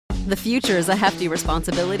The future is a hefty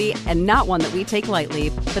responsibility and not one that we take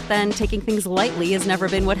lightly, but then taking things lightly has never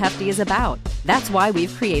been what Hefty is about. That's why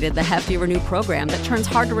we've created the Hefty Renew program that turns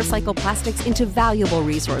hard-to-recycle plastics into valuable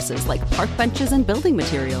resources like park benches and building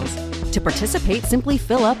materials. To participate, simply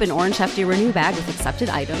fill up an orange Hefty Renew bag with accepted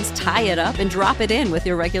items, tie it up, and drop it in with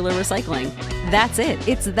your regular recycling. That's it.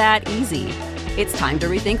 It's that easy. It's time to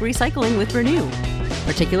rethink recycling with Renew.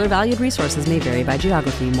 Particular valued resources may vary by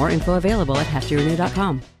geography. More info available at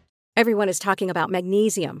heftyrenew.com. Everyone is talking about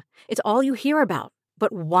magnesium. It's all you hear about.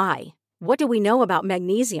 But why? What do we know about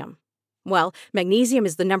magnesium? Well, magnesium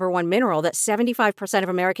is the number one mineral that 75% of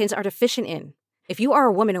Americans are deficient in. If you are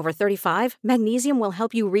a woman over 35, magnesium will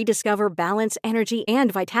help you rediscover balance, energy, and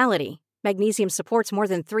vitality. Magnesium supports more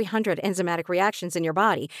than 300 enzymatic reactions in your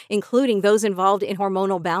body, including those involved in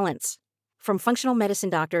hormonal balance. From functional medicine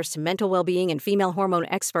doctors to mental well-being and female hormone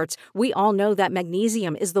experts, we all know that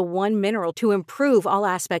magnesium is the one mineral to improve all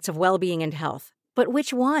aspects of well-being and health. But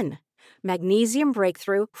which one? Magnesium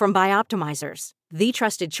Breakthrough from Bioptimizers, the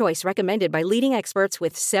trusted choice recommended by leading experts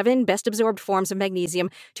with 7 best-absorbed forms of magnesium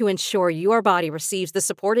to ensure your body receives the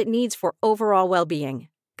support it needs for overall well-being.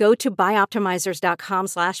 Go to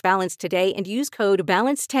bioptimizers.com/balance today and use code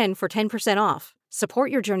BALANCE10 for 10% off.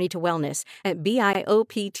 Support your journey to wellness at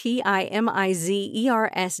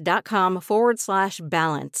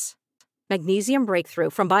bioptimizers.com/balance. Magnesium Breakthrough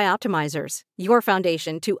from Bioptimizers, your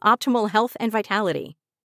foundation to optimal health and vitality.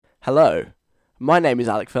 Hello, my name is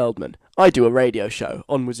Alec Feldman. I do a radio show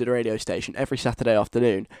on Wizard Radio Station every Saturday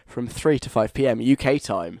afternoon from 3 to 5 p.m. UK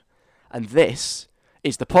time. And this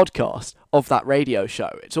is the podcast of that radio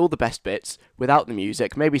show. It's all the best bits, without the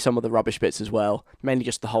music, maybe some of the rubbish bits as well, mainly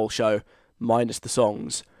just the whole show, minus the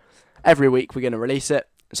songs. Every week we're going to release it,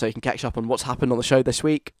 so you can catch up on what's happened on the show this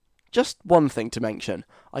week. Just one thing to mention,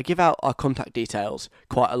 I give out our contact details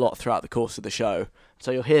quite a lot throughout the course of the show, so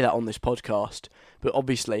you'll hear that on this podcast, but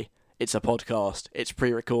obviously it's a podcast, it's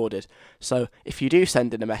pre-recorded, so if you do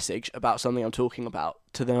send in a message about something I'm talking about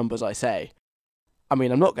to the numbers I say, I'm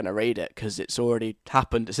not going to read it because it's already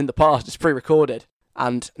happened, it's in the past, it's pre-recorded,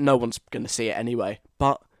 and no one's going to see it anyway.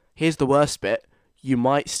 But here's the worst bit, you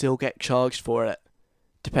might still get charged for it,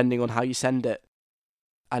 depending on how you send it.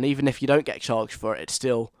 And even if you don't get charged for it, it's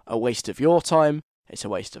still a waste of your time, it's a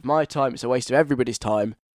waste of my time, it's a waste of everybody's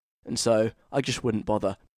time, and so I just wouldn't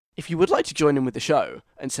bother. If you would like to join in with the show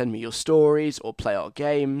and send me your stories or play our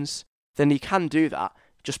games, then you can do that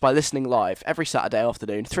just by listening live every Saturday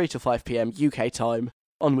afternoon, 3 to 5 p.m. UK time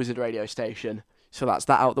on Wizard Radio Station. So that's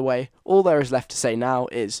that out of the way. All there is left to say now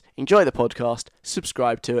is enjoy the podcast,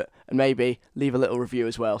 subscribe to it, and maybe leave a little review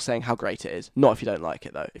as well saying how great it is. Not if you don't like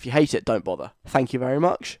it though. If you hate it, don't bother. Thank you very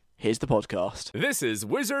much. Here's the podcast. This is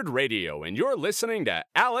Wizard Radio, and you're listening to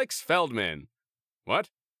Alex Feldman. What?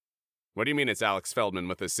 What do you mean it's Alex Feldman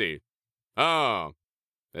with a C? Oh,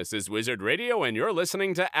 this is Wizard Radio, and you're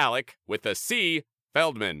listening to Alec with a C,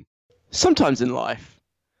 Feldman. Sometimes in life,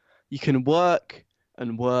 you can work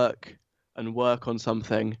and work and work on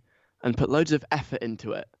something and put loads of effort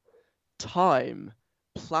into it. Time,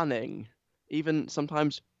 planning, even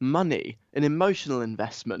sometimes money, an emotional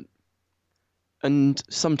investment. And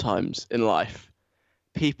sometimes in life,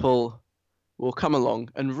 people will come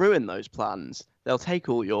along and ruin those plans. They'll take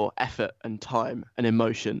all your effort and time and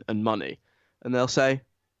emotion and money, and they'll say,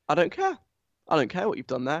 I don't care. I don't care what you've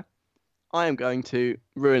done there. I am going to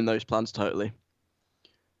ruin those plans totally.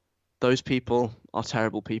 Those people are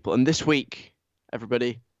terrible people. And this week,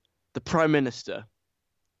 everybody, the Prime Minister,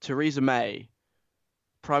 Theresa May,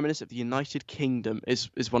 Prime Minister of the United Kingdom, is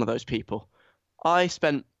one of those people. I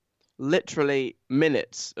spent literally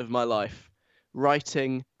minutes of my life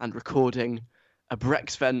writing and recording a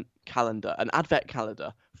Brexvent calendar, an advent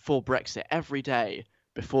calendar for Brexit every day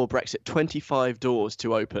before Brexit, 25 doors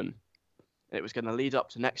to open. And it was going to lead up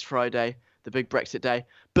to next Friday, the big Brexit day.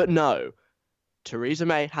 But no, Theresa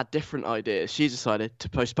May had different ideas. She decided to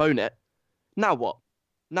postpone it. Now what?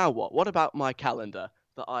 Now what? What about my calendar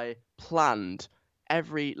that I planned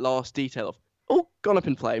every last detail of? Oh, gone up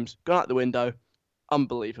in flames, gone out the window.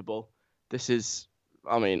 Unbelievable. This is,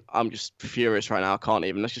 I'm just furious right now. I can't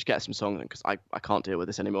even. Let's just get some songs in because I can't deal with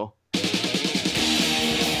this anymore.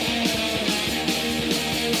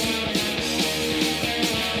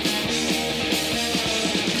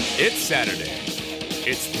 It's Saturday.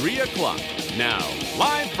 It's 3 o'clock. Now,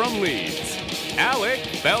 live from Leeds, Alec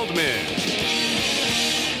Feldman.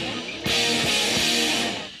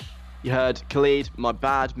 You heard Khalid, My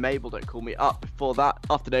Bad, Mabel, Don't Call Me Up. Before that,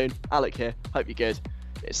 afternoon, Alec here. Hope you're good.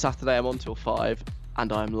 It's Saturday, I'm on till 5,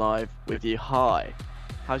 and I'm live with you. Hi.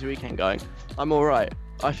 How's your weekend going? I'm alright.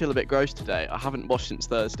 I feel a bit gross today. I haven't washed since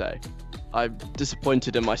Thursday. I'm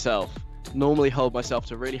disappointed in myself. Normally hold myself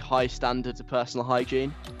to really high standards of personal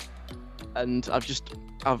hygiene, and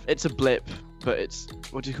it's a blip, but it's,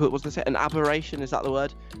 what do you call it? What did I say? An aberration? Is that the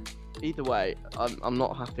word? Either way, I'm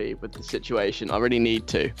not happy with the situation. I really need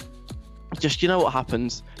to. Just, you know what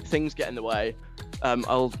happens? Things get in the way.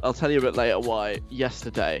 I'll tell you a bit later why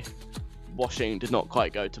yesterday washing did not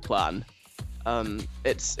quite go to plan.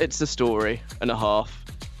 It's a story and a half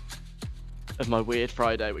of my weird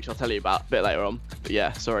Friday, which I'll tell you about a bit later on. But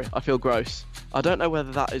yeah, sorry, I feel gross. I don't know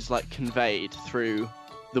whether that is like conveyed through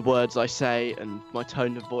the words I say and my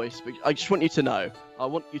tone of voice, but I just want you to know. I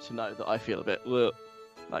want you to know that I feel a bit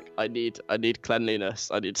like I need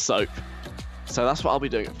cleanliness. I need soap. So that's what I'll be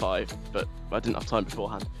doing at 5, but I didn't have time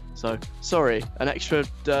beforehand. So sorry, an extra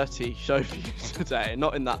dirty show for you today.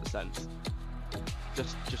 Not in that sense.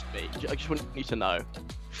 Just me. I just want you to know.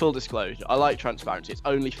 Full disclosure, I like transparency. It's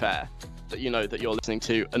only fair that you know that you're listening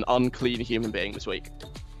to an unclean human being this week.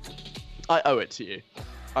 I owe it to you.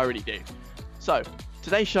 I really do. So,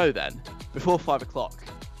 today's show then, before 5 o'clock,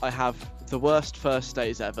 I have the worst first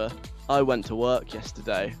days ever. I went to work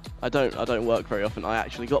yesterday. I don't work very often. I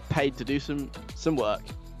actually got paid to do some work.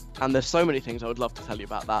 And there's so many things I would love to tell you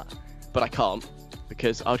about that, but I can't,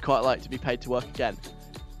 because I would quite like to be paid to work again.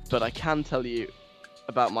 But I can tell you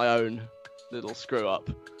about my own little screw up.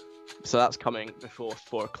 So that's coming before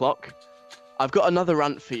 4 o'clock. I've got another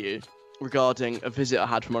rant for you regarding a visit I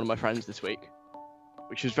had from one of my friends this week,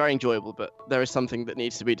 which was very enjoyable, but there is something that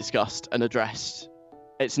needs to be discussed and addressed.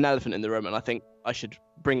 It's an elephant in the room, and I think I should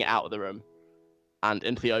bring it out of the room and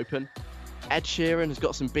into the open. Ed Sheeran has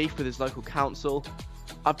got some beef with his local council.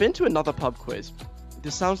 I've been to another pub quiz.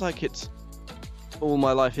 This sounds like it's all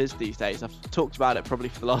my life is these days. I've talked about it probably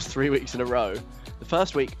for the last 3 weeks in a row. The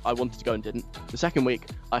first week I wanted to go and didn't. The second week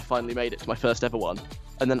I finally made it to my first ever one.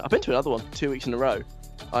 And then I've been to another one 2 weeks in a row.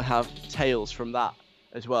 I have tales from that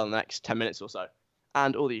as well in the next 10 minutes or so.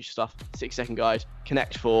 And all the usual stuff. 6-second guide,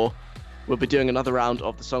 Connect 4. We'll be doing another round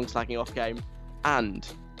of the song slagging off game. And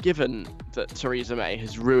given that Theresa May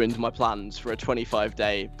has ruined my plans for a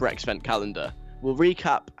 25-day Brexvent calendar, we'll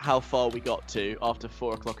recap how far we got to after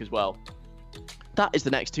 4 o'clock as well. That is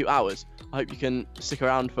the next 2 hours. I hope you can stick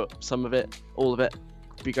around for some of it, all of it.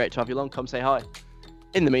 It'd be great to have you along. Come say hi.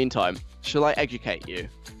 In the meantime, shall I educate you?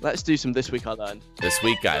 Let's do some This Week I Learned. This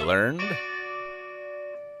week I learned...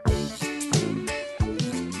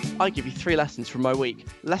 I give you 3 lessons from my week.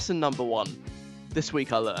 Lesson number 1. This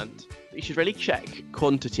week I learned that you should really check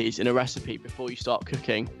quantities in a recipe before you start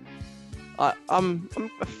cooking. I'm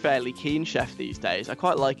a fairly keen chef these days. I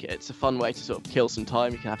quite like it. It's a fun way to sort of kill some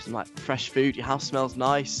time. You can have some like fresh food. Your house smells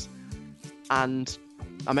nice. And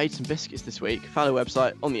I made some biscuits this week. Found a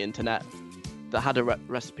website on the internet that had a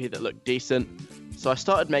recipe that looked decent. So I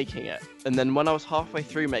started making it. And then when I was halfway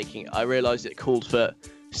through making it, I realised it called for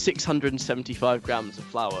 675 grams of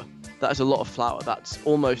flour. That is a lot of flour. That's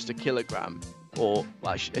almost a kilogram. Or,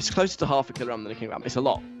 well, it's closer to half a kilogram than a kilogram. It's a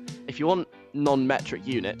lot. If you want non-metric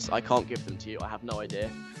units, I can't give them to you. I have no idea.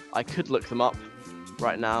 I could look them up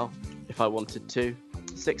right now if I wanted to.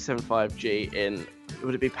 675g in,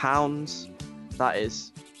 would it be pounds? That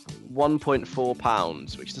is 1.4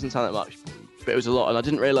 pounds, which doesn't sound that much, but it was a lot, and I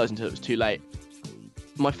didn't realise until it was too late.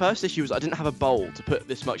 My first issue was I didn't have a bowl to put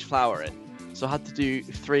this much flour in, so I had to do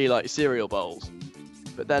 3 like cereal bowls.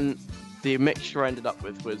 But then the mixture I ended up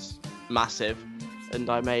with was massive, and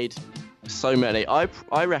I made so many.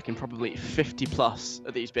 I reckon probably 50 plus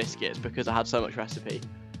of these biscuits because I had so much recipe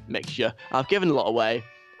mixture. I've given a lot away,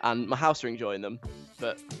 and my house are enjoying them,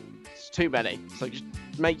 but it's too many. So just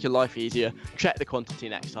make your life easier. Check the quantity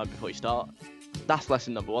next time before you start. That's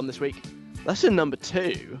lesson number 1 this week. Lesson number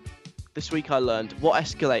 2. This week I learned what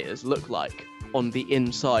escalators look like on the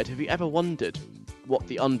inside. Have you ever wondered what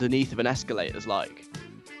the underneath of an escalator is like?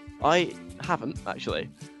 I haven't, actually.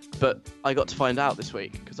 But I got to find out this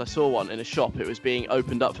week because I saw one in a shop. It was being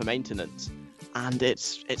opened up for maintenance. And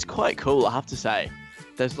it's quite cool, I have to say.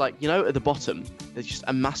 There's like, you know, at the bottom, there's just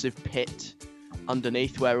a massive pit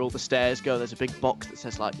underneath where all the stairs go. There's a big box that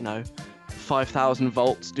says like, you know, 5,000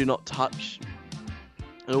 volts, do not touch.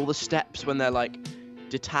 And all the steps when they're like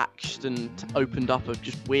detached and opened up are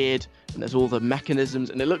just weird. And there's all the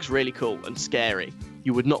mechanisms and it looks really cool and scary.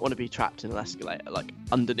 You would not want to be trapped in an escalator, like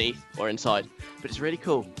underneath or inside. But it's really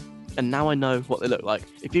cool. And now I know what they look like.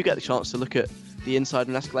 If you get the chance to look at the inside of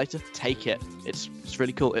an escalator, take it. It's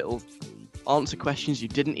really cool. It'll answer questions you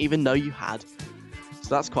didn't even know you had.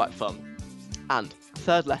 So that's quite fun. And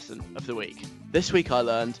 3rd lesson of the week. This week I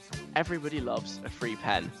learned everybody loves a free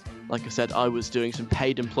pen. Like I said, I was doing some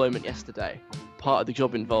paid employment yesterday. Part of the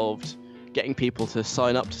job involved getting people to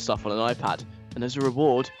sign up to stuff on an iPad, and as a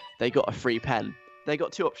reward, they got a free pen. They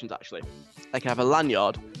got 2 options, actually. They could have a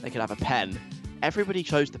lanyard, they could have a pen. Everybody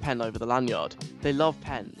chose the pen over the lanyard. They love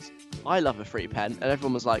pens. I love a free pen, and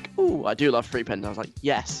everyone was like, ooh, I do love free pens. And I was like,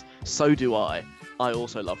 yes, so do I. I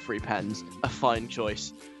also love free pens. A fine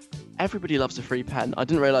choice. Everybody loves a free pen. I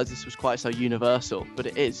didn't realise this was quite so universal, but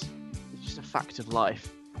it is. It's just a fact of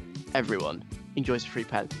life. Everyone enjoys a free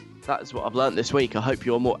pen. That is what I've learnt this week. I hope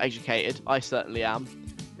you're more educated. I certainly am.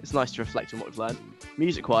 It's nice to reflect on what we've learned.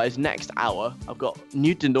 Music-wise, next hour, I've got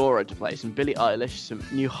new Denora to play, some Billie Eilish, some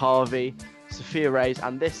new Harvey, Sophia Reyes,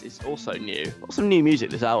 and this is also new. Got some new music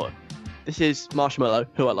this hour. This is Marshmello,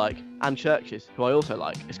 who I like, and Churches, who I also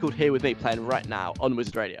like. It's called Here With Me, playing right now on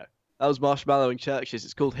Wizard Radio. That was Marshmello and Churches.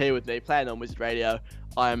 It's called Here With Me, playing on Wizard Radio.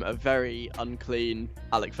 I am a very unclean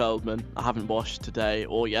Alec Feldman. I haven't washed today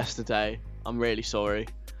or yesterday. I'm really sorry.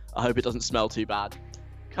 I hope it doesn't smell too bad.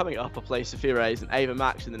 Coming up, I'll play Sophia Reyes and Ava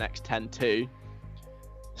Max in the next 10-2.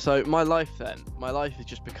 So my life has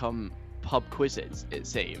just become pub quizzes, it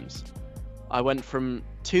seems. I went from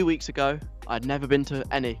 2 weeks ago, I'd never been to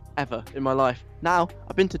any, ever, in my life. Now,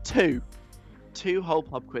 I've been to 2 whole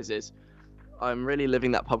pub quizzes. I'm really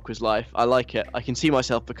living that pub quiz life. I like it. I can see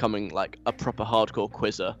myself becoming like a proper hardcore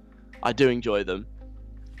quizzer. I do enjoy them.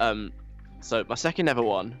 So my second ever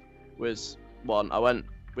one was one I went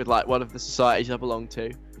with like one of the societies I belong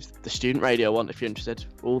to. It's the student radio one, if you're interested.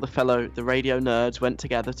 All the radio nerds went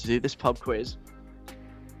together to do this pub quiz.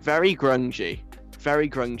 Very grungy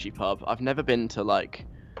pub. I've never been to like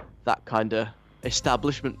that kind of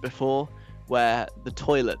establishment before, where the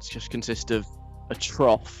toilets just consist of a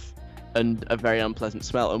trough and a very unpleasant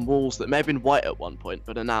smell, and walls that may have been white at one point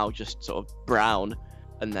but are now just sort of brown,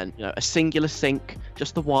 and then a singular sink,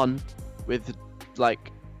 just the one, with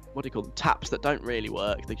like, what do you call them, taps that don't really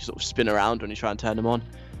work. They just sort of spin around when you try and turn them on.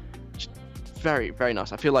 Just very, very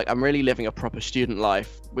nice. I feel like I'm really living a proper student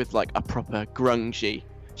life with like a proper grungy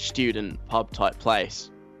student pub type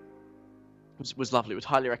place. It was lovely. Would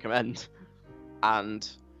highly recommend. And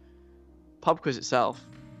pub quiz itself,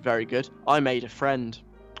 very good. I made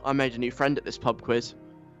a new friend at this pub quiz.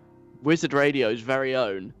 Wizard Radio's very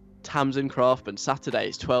own Tamsin Craftman,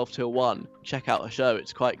 Saturdays 12 till 1. Check out her show,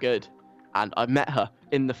 it's quite good. And I met her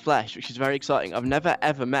in the flesh, which is very exciting. I've never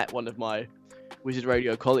ever met one of my Wizard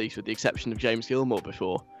Radio colleagues, with the exception of James Gilmore,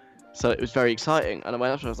 before. So it was very exciting. And I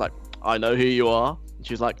went up to her, I was like, I know who you are. And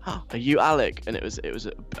she was like, oh, are you Alec? And it was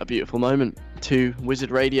a beautiful moment. 2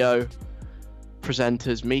 Wizard Radio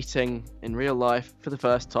presenters meeting in real life for the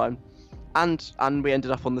first time. And we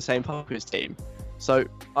ended up on the same pub quiz team. So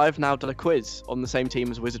I've now done a quiz on the same team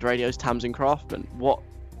as Wizard Radio's Tamsin Craftman.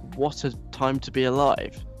 What a time to be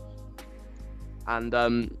alive.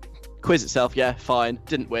 And quiz itself, yeah, fine.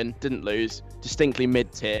 Didn't win, didn't lose. Distinctly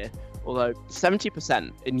mid-tier. Although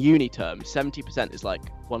 70% in uni terms, 70% is like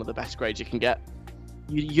one of the best grades you can get.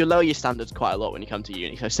 You lower your standards quite a lot when you come to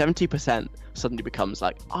uni. So 70% suddenly becomes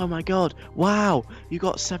like, oh my god, wow, you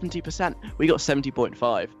got 70%. We got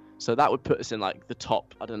 70.5. So that would put us in like the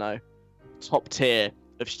top tier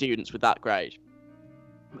of students with that grade.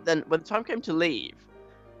 But then when the time came to leave,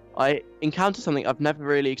 I encountered something I've never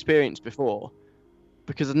really experienced before,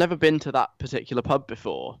 because I've never been to that particular pub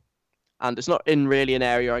before, and it's not in really an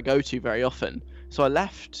area I go to very often. So I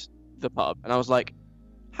left the pub and I was like,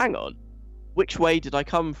 hang on, which way did I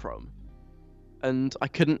come from? And I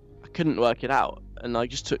couldn't work it out, and I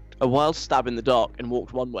just took a wild stab in the dark and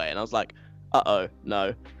walked one way, and I was like, uh-oh,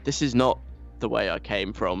 no, this is not the way I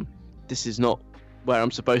came from. This is not where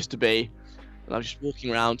I'm supposed to be. And I was just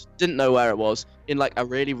walking around, didn't know where it was, in like a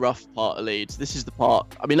really rough part of Leeds. This is the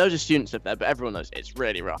part, I mean, loads of students live there, but everyone knows it's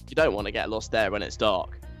really rough. You don't want to get lost there when it's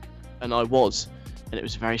dark. And I was, and it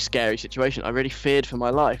was a very scary situation. I really feared for my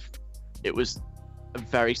life. It was a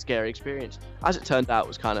very scary experience. As it turned out, it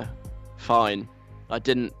was kind of fine. I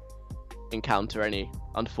didn't encounter any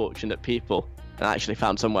unfortunate people, and I actually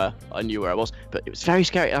found somewhere I knew where I was, but it was very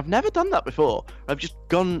scary. I've never done that before. I've just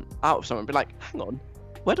gone out of somewhere and been like, hang on,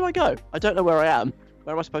 where do I go? I don't know where I am.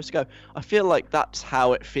 Where am I supposed to go? I feel like that's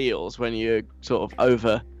how it feels when you're sort of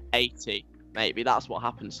over 80. Maybe that's what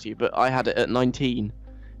happens to you, but I had it at 19.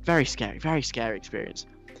 Very scary experience.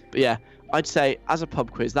 But yeah, I'd say as a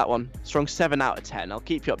pub quiz, that one, strong 7 out of 10. I'll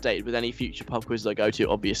keep you updated with any future pub quizzes I go to,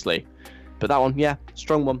 obviously. But that one, yeah,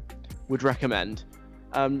 strong one. Would recommend.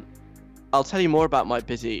 I'll tell you more about my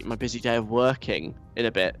busy day of working in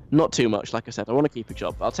a bit. Not too much, like I said. I want to keep a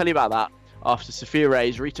job. I'll tell you about that after Sophia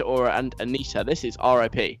Reyes, Rita Ora, and Anita. This is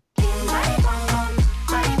R.I.P.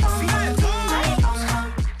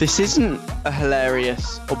 This isn't a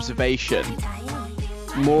hilarious observation.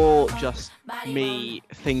 More just me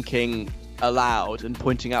thinking aloud and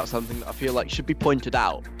pointing out something that I feel like should be pointed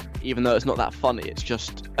out, even though it's not that funny. It's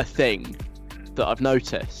just a thing that I've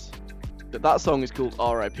noticed. That song is called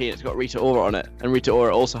R.I.P. and it's got Rita Ora on it, and Rita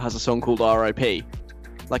Ora also has a song called R.I.P.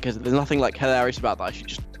 Like, there's nothing like hilarious about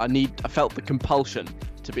that. I felt the compulsion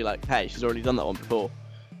to be like, hey, she's already done that one before.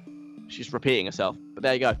 She's repeating herself. But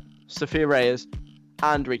there you go. Sophia Reyes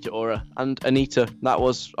and Rita Ora and Anita. That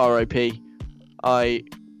was R.I.P. I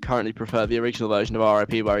currently prefer the original version of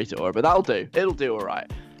R.I.P. by Rita Ora, but that'll do. It'll do all right.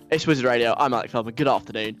 It's Wizard Radio. I'm Alex Feldman. Good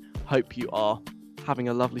afternoon. Hope you are having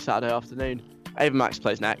a lovely Saturday afternoon. Ava Max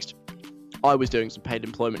plays next. I was doing some paid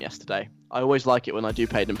employment yesterday. I always like it when I do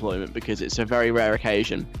paid employment because it's a very rare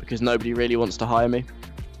occasion, because nobody really wants to hire me.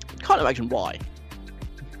 Can't imagine why.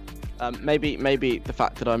 Maybe the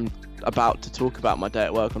fact that I'm about to talk about my day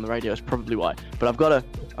at work on the radio is probably why. But I've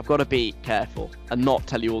got to be careful and not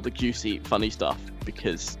tell you all the juicy, funny stuff,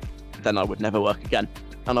 because then I would never work again.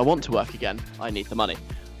 And I want to work again. I need the money.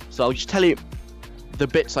 So I'll just tell you the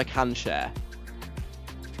bits I can share.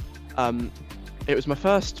 It was my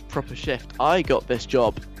first proper shift. I got this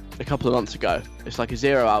job a couple of months ago. It's like a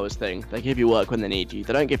 0 hours thing. They give you work when they need you.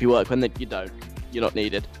 They don't give you work when you don't. You're not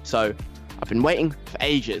needed. So I've been waiting for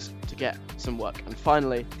ages to get some work. And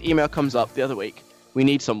finally, the email comes up the other week. We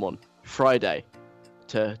need someone Friday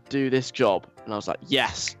to do this job. And I was like,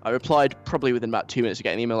 yes. I replied probably within about 2 minutes of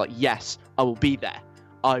getting the email, like, yes, I will be there.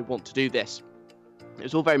 I want to do this. It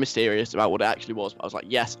was all very mysterious about what it actually was. But I was like,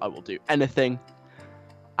 yes, I will do anything.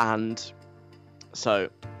 And so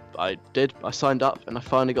I did. I signed up and I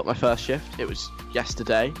finally got my first shift. It was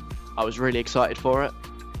yesterday. I was really excited for it.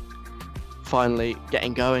 Finally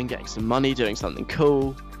getting going, getting some money, doing something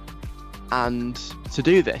cool. And to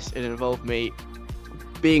do this, it involved me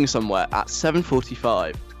being somewhere at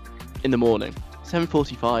 7:45 in the morning.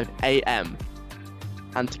 7:45 a.m.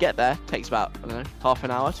 And to get there takes about, I don't know, half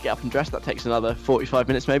an hour to get up and dress. That takes another 45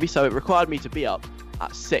 minutes maybe. So it required me to be up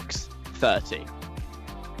at 6:30.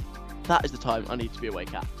 That is the time I need to be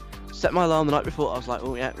awake at. Set my alarm the night before. I was like,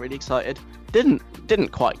 oh yeah, really excited. Didn't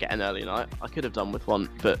quite get an early night. I could have done with one,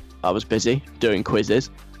 but I was busy doing quizzes.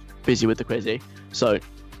 Busy with the quizzy. So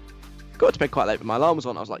got to bed quite late, but my alarm was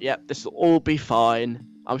on. I was like, yep, this will all be fine.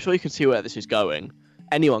 I'm sure you can see where this is going.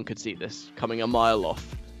 Anyone could see this coming a mile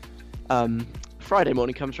off. Friday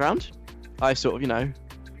morning comes around. I sort of,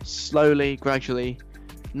 slowly, gradually,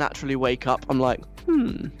 naturally wake up. I'm like,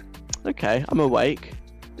 okay, I'm awake.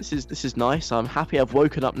 This is nice. I'm happy I've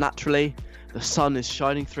woken up naturally. The sun is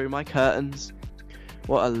shining through my curtains.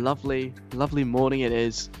 What a lovely, lovely morning it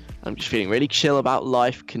is. I'm just feeling really chill about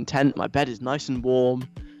life, content. My bed is nice and warm.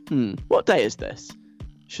 What day is this?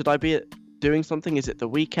 Should I be doing something? Is it the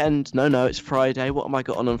weekend? No, it's Friday. What am I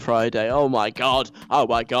got on Friday? Oh my god.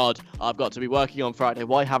 I've got to be working on Friday.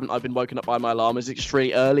 Why haven't I been woken up by my alarm? Is it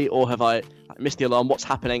extremely early, or have I missed the alarm? What's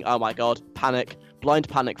happening? Oh my god. Panic. Blind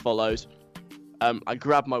panic follows. I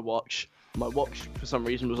grabbed my watch. My watch, for some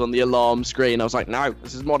reason, was on the alarm screen. I was like, no,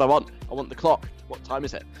 this isn't what I want. I want the clock. What time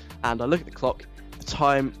is it? And I look at the clock. The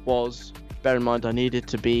time was, bear in mind, I needed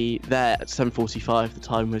to be there at 7:45. The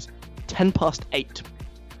time was 10 past 8.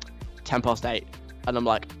 10 past 8. And I'm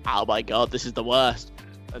like, oh my god, this is the worst.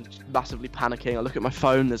 And massively panicking. I look at my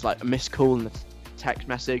phone. There's like a missed call and a text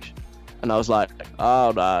message. And I was like,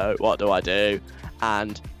 oh no, what do I do?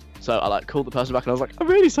 And so I called the person back and I was like, I'm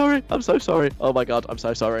really sorry. I'm so sorry. Oh my god, I'm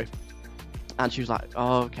so sorry. And she was like,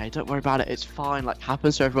 oh, okay, don't worry about it. It's fine.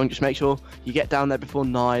 Happens to everyone. Just make sure you get down there before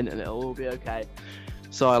 9 and it'll all be okay.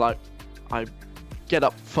 So I get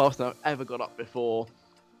up faster than I've ever got up before.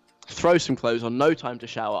 Throw some clothes on. No time to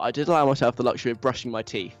shower. I did allow myself the luxury of brushing my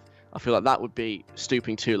teeth. I feel like that would be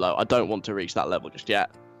stooping too low. I don't want to reach that level just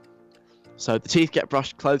yet. So the teeth get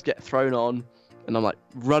brushed, clothes get thrown on, and I'm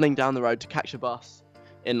running down the road to catch a bus.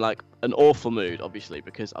 In an awful mood, obviously,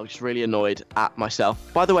 because I was just really annoyed at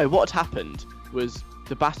myself. By the way, what had happened was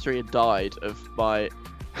the battery had died of my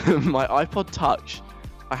my iPod Touch.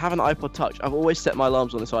 I have an iPod Touch. I've always set my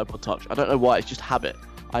alarms on this iPod Touch. I don't know why, it's just habit.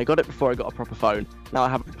 I got it before I got a proper phone. Now I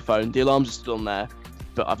have a proper phone. The alarms are still on there,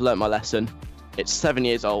 but I've learnt my lesson. It's 7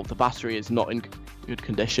 years old. The battery is not in good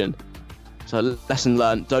condition. So lesson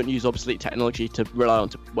learned, don't use obsolete technology to rely on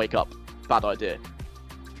to wake up. Bad idea.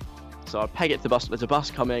 So I peg it to the bus. There's a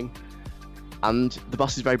bus coming, and the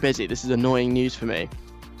bus is very busy. This is annoying news for me.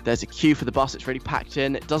 There's a queue for the bus. It's really packed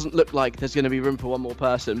in. It doesn't look like there's going to be room for one more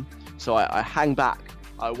person. So I hang back.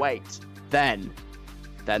 I wait. Then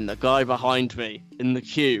the guy behind me in the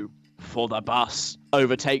queue for the bus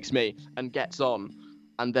overtakes me and gets on.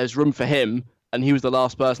 And there's room for him. And he was the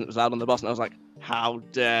last person that was out on the bus. And I was like, how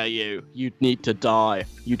dare you? You need to die.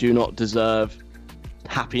 You do not deserve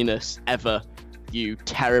happiness ever. you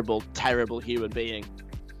terrible, terrible human being.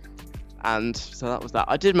 And so that was that.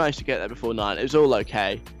 I did manage to get there before 9. It was all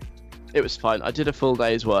okay. It was fine. I did a full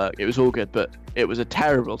day's work. It was all good, but it was a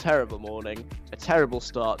terrible, terrible morning. A terrible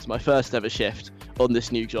start to my first ever shift on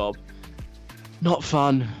this new job. Not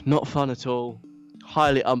fun at all.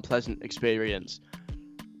 Highly unpleasant experience.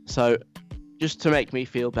 So, just to make me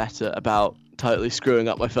feel better about totally screwing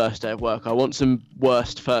up my first day of work, I want some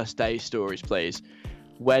worst first day stories, please.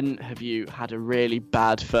 When have you had a really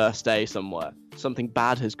bad first day somewhere? Something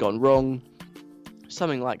bad has gone wrong,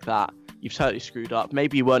 something like that. You've totally screwed up.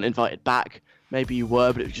 Maybe you weren't invited back. Maybe you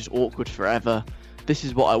were, but it was just awkward forever. This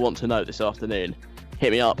is what I want to know this afternoon.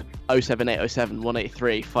 Hit me up. 07807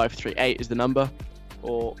 183 538 is the number.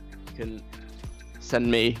 Or you can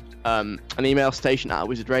send me an email,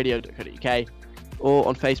 station@wizardradio.co.uk, or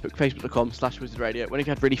on Facebook, facebook.com/wizardradio. When you've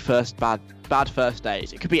had really bad first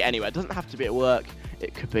days, it could be anywhere. It doesn't have to be at work.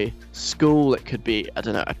 It could be school. It could be, I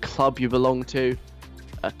don't know, a club you belong to,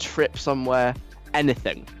 a trip somewhere,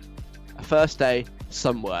 anything. A first day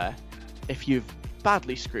somewhere. If you've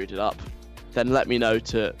badly screwed it up, then let me know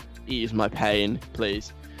to ease my pain,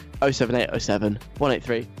 please. 07807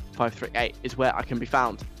 183 538 is where I can be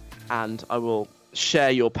found, and I will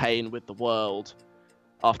share your pain with the world.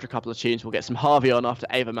 After a couple of tunes, we'll get some Harvey on after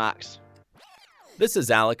Ava Max. This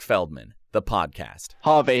is Alec Feldman, the podcast.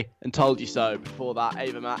 Harvey and Told You So. Before that,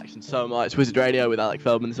 Ava Max and So Am I. It's Wizard Radio with Alec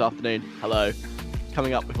Feldman this afternoon. Hello.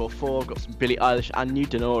 Coming up before 4, I've got some Billie Eilish and New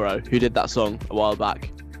Denoro, who did that song a while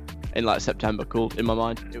back in like September, called In My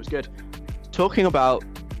Mind. It was good. Talking about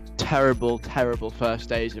terrible, terrible first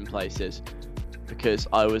days in places, because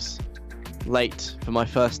I was late for my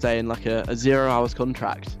first day in like a 0 hours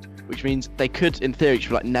contract, which means they could, in theory,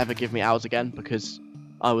 just like never give me hours again because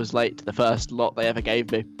I was late to the first lot they ever gave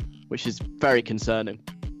me, which is very concerning.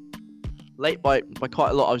 Late by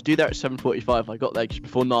quite a lot. I was due there at 7:45. I got there just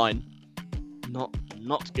before 9.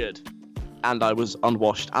 Not good. And I was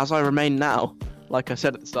unwashed, as I remain now, like I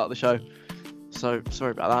said at the start of the show. So,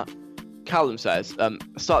 sorry about that. Callum says,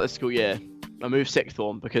 start this school year, I moved sixth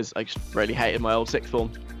form because I just really hated my old sixth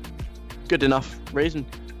form. Good enough reason.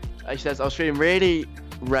 He says, I was feeling really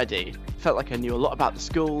ready. Felt like I knew a lot about the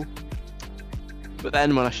school. But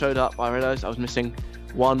then when I showed up, I realised I was missing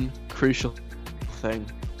one crucial thing.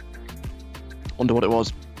 Wonder what it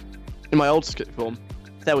was. In my old sixth form,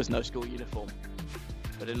 there was no school uniform.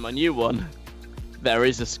 But in my new one, there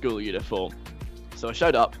is a school uniform. So I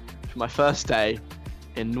showed up for my first day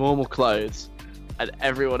in normal clothes, and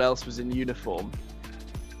everyone else was in uniform.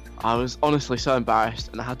 I was honestly so embarrassed,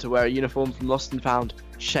 and I had to wear a uniform from Lost and Found.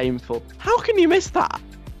 Shameful. How can you miss that?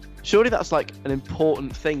 Surely that's like an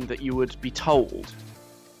important thing that you would be told.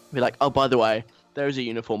 Be like, oh, by the way, there is a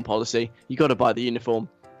uniform policy. You got to buy the uniform.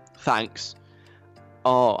 Thanks.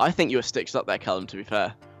 Oh, I think you were stitched up there, Callum, to be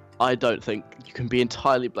fair. I don't think you can be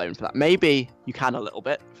entirely blamed for that. Maybe you can a little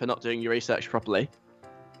bit for not doing your research properly.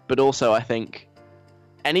 But also, I think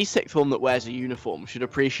any sixth form that wears a uniform should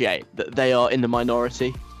appreciate that they are in the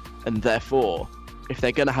minority, and therefore, if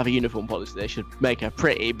they're going to have a uniform policy, they should make a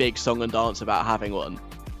pretty big song and dance about having one.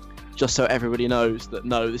 Just so everybody knows that,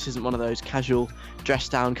 no, this isn't one of those casual,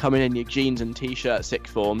 dressed down, coming in your jeans and t-shirt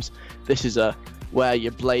sixth forms. This is a wear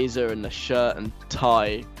your blazer and a shirt and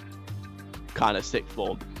tie kind of sixth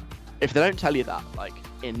form. If they don't tell you that, like,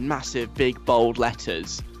 in massive, big, bold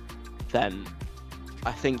letters, then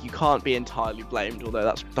I think you can't be entirely blamed, although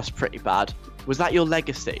that's pretty bad. Was that your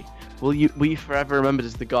legacy? Will you forever remembered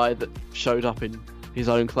as the guy that showed up in his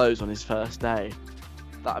own clothes on his first day?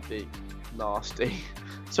 That'd be nasty.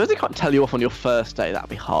 So if they can't tell you off on your first day, that'd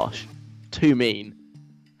be harsh. Too mean.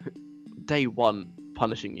 Day one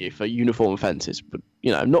punishing you for uniform offences, but,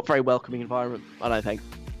 you know, not very welcoming environment, I don't think.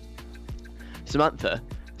 Samantha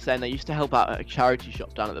saying they used to help out at a charity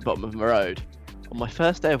shop down at the bottom of my road. On my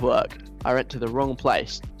first day of work, I went to the wrong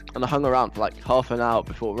place, and I hung around for like half an hour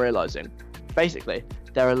before realising. Basically,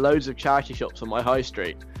 there are loads of charity shops on my high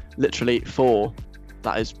street. Literally 4.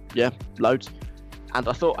 That is, yeah, loads. And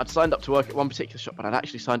I thought I'd signed up to work at one particular shop, but I'd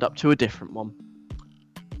actually signed up to a different one.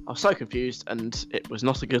 I was so confused, and it was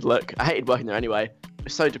not a good look. I hated working there anyway. It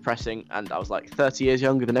was so depressing, and I was like 30 years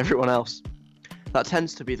younger than everyone else. That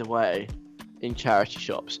tends to be the way in charity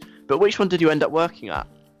shops. But which one did you end up working at?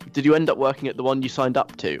 Did you end up working at the one you signed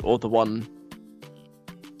up to, or the one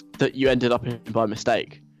that you ended up in by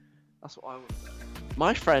mistake? That's what I would say.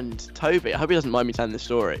 My friend Toby, I hope he doesn't mind me telling this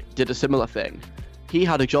story, did a similar thing. He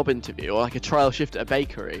had a job interview, or like a trial shift at a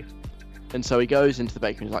bakery. And so he goes into the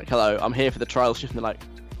bakery and he's like, hello, I'm here for the trial shift. And they're like,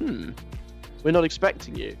 we're not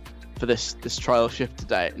expecting you for this trial shift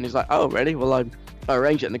today. And he's like, oh, really? Well, I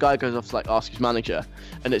arrange it, and the guy goes off to like ask his manager,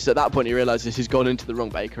 and it's at that point he realises he's gone into the wrong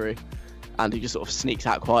bakery, and he just sort of sneaks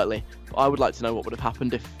out quietly. But I would like to know what would have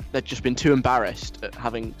happened if they'd just been too embarrassed at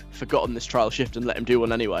having forgotten this trial shift and let him do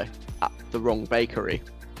one anyway at the wrong bakery.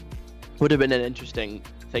 Would have been an interesting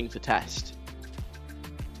thing to test.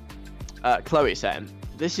 Chloe saying,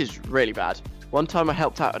 this is really bad. One time I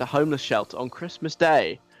helped out at a homeless shelter on Christmas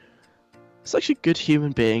Day. Such a good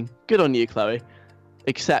human being. Good on you, Chloe.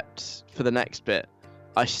 Except for the next bit.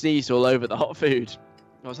 I sneezed all over the hot food.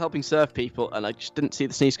 I was helping serve people and I just didn't see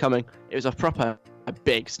the sneeze coming. It was a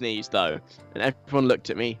big sneeze though. And everyone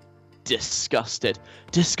looked at me disgusted.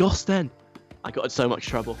 Disgusting! I got in so much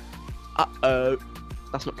trouble. Uh-oh.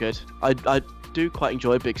 That's not good. I do quite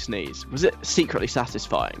enjoy a big sneeze. Was it secretly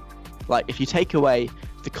satisfying? Like, if you take away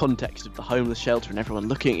the context of the homeless shelter and everyone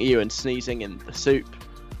looking at you and sneezing in the soup.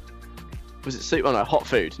 Was it soup? Oh no, hot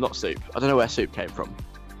food, not soup. I don't know where soup came from.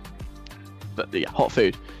 But yeah, hot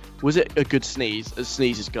food. Was it a good sneeze, as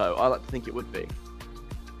sneezes go? I like to think it would be.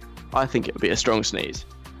 I think it would be a strong sneeze.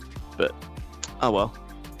 But, oh well.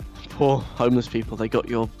 Poor homeless people, they got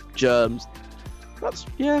your germs.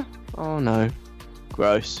 Yeah. Oh no.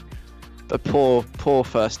 Gross. A poor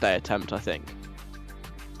first day attempt, I think.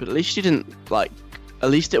 But at least you didn't, at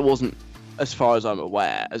least it wasn't, as far as I'm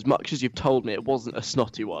aware, as much as you've told me, it wasn't a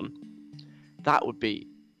snotty one. That would be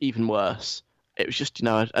even worse. It was just,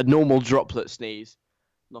 a normal droplet sneeze,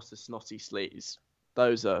 not a snotty sneeze.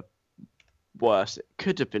 Those are worse. It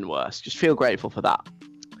could have been worse. Just feel grateful for that.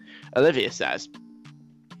 Olivia says,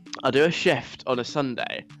 I do a shift on a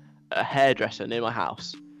Sunday at a hairdresser near my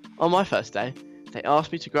house. On my first day, they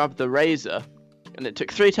asked me to grab the razor, and it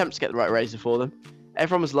took 3 attempts to get the right razor for them.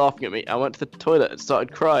 Everyone was laughing at me. I went to the toilet and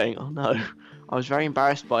started crying. Oh no. I was very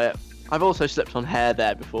embarrassed by it. I've also slipped on hair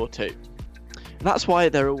there before too. And that's why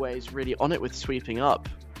they're always really on it with sweeping up.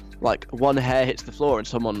 Like, one hair hits the floor and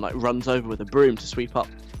someone runs over with a broom to sweep up.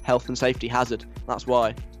 Health and safety hazard. That's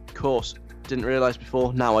why. Of course. Didn't realise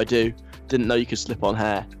before. Now I do. Didn't know you could slip on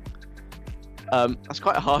hair. That's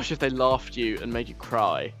quite harsh if they laughed you and made you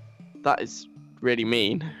cry. That is really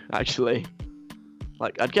mean, actually.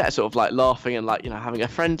 I'd get sort of laughing and having a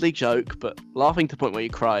friendly joke, but laughing to the point where you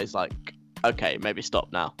cry is okay, maybe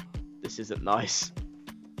stop now. This isn't nice.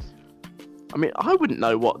 I mean, I wouldn't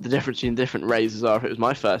know what the difference between different razors are if it was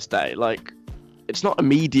my first day. It's not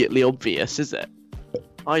immediately obvious, is it?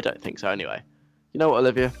 I don't think so anyway. You know what,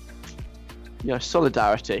 Olivia?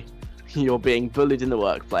 Solidarity. You're being bullied in the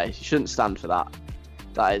workplace. You shouldn't stand for that.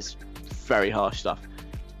 That is very harsh stuff.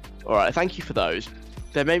 Alright, thank you for those.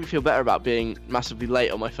 They made me feel better about being massively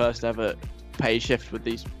late on my first ever paid shift with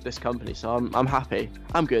this company, so I'm happy.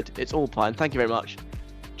 I'm good. It's all fine. Thank you very much.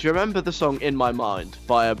 Do you remember the song In My Mind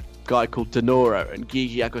by a guy called Denoro and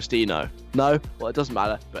Gigi Agostino? No? Well, it doesn't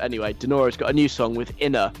matter. But anyway, Denoro's got a new song with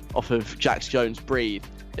Inner off of Jax Jones' Breathe.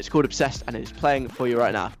 It's called Obsessed and it's playing for you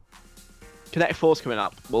right now. Connect 4's coming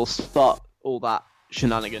up. We'll start all that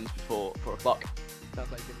shenanigans before 4 o'clock.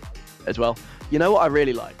 Sounds like good as well. You know what I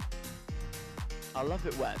really like? I love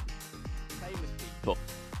it when famous people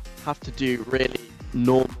have to do really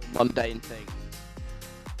normal, mundane things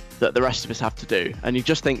that the rest of us have to do. And you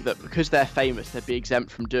just think that because they're famous, they'd be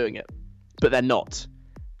exempt from doing it. But they're not.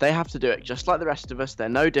 They have to do it just like the rest of us. They're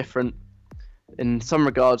no different. In some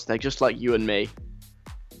regards, they're just like you and me.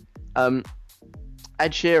 Ed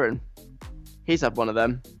Sheeran. He's had one of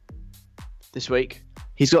them this week.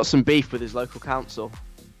 He's got some beef with his local council.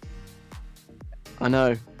 I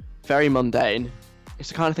know. Very mundane. It's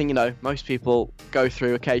the kind of thing, most people go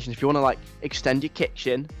through occasionally. If you want to, extend your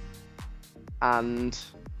kitchen and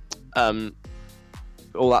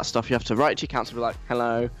all that stuff, you have to write to your council and be like,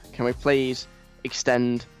 hello, can we please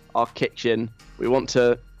extend our kitchen? We want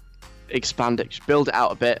to expand it, build it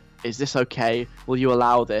out a bit. Is this okay? Will you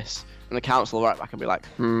allow this? And the council will write back and be like,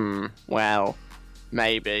 well,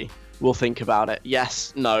 maybe. We'll think about it.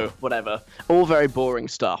 Yes, no, whatever. All very boring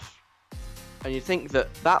stuff. And you think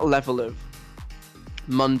that level of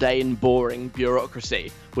mundane, boring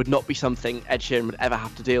bureaucracy would not be something Ed Sheeran would ever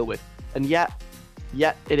have to deal with. And yet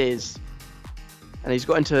it is. And he's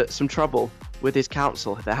got into some trouble with his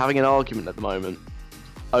council. They're having an argument at the moment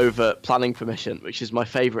over planning permission, which is my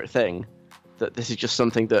favourite thing. That this is just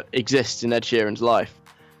something that exists in Ed Sheeran's life.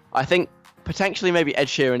 I think potentially maybe Ed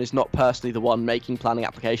Sheeran is not personally the one making planning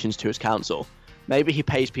applications to his council. Maybe he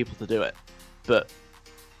pays people to do it. But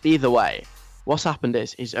either way, what's happened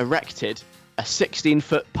is he's erected a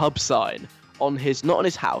 16-foot pub sign on not on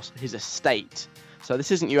his house, his estate. So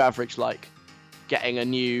this isn't your average, getting a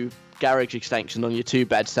new garage extension on your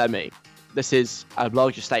 2-bed semi. This is a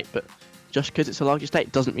large estate, but just because it's a large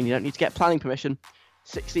estate doesn't mean you don't need to get planning permission.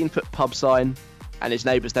 16-foot pub sign, and his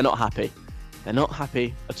neighbours, they're not happy. They're not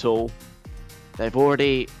happy at all. They've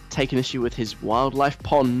already taken issue with his wildlife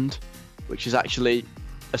pond, which is actually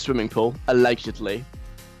a swimming pool, allegedly.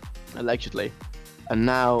 And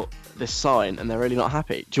now this sign, and they're really not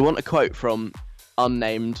happy. Do you want a quote from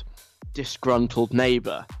unnamed disgruntled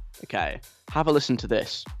neighbour? Okay, have a listen to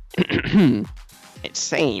this. It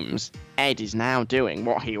seems Ed is now doing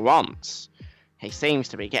what he wants. He seems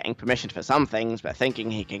to be getting permission for some things, but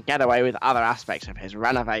thinking he can get away with other aspects of his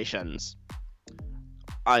renovations.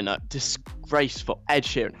 I know, disgraceful. Ed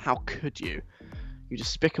Sheeran, how could you? You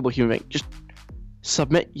despicable human being. Just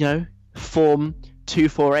submit, Form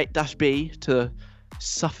 248-B to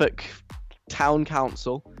Suffolk Town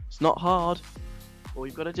Council. It's not hard. All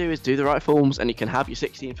you've got to do is do the right forms and you can have your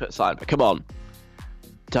 16-foot sign. But come on.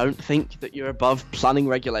 Don't think that you're above planning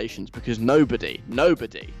regulations, because nobody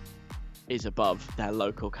is above their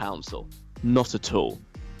local council. Not at all.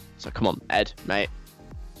 So come on, Ed, mate.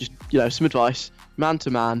 Just, some advice. Man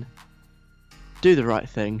to man. Do the right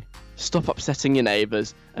thing. Stop upsetting your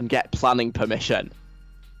neighbours and get planning permission.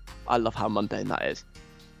 I love how mundane that is.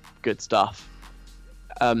 Good stuff.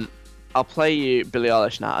 I'll play you Billie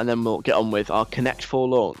Eilish now, and then we'll get on with our Connect 4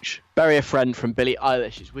 launch. Bury a friend from Billie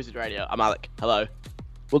Eilish. It's Wizard Radio. I'm Alec. Hello.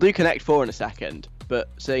 We'll do Connect 4 in a second, but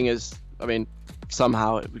seeing as,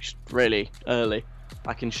 somehow it was really early,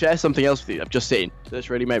 I can share something else with you I've just seen that's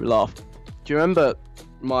really made me laugh. Do you remember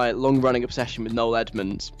my long-running obsession with Noel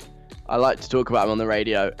Edmonds? I like to talk about him on the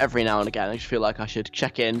radio every now and again. I just feel like I should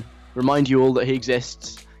check in, remind you all that he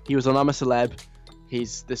exists. He was on I'm a Celeb.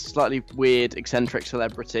 He's this slightly weird, eccentric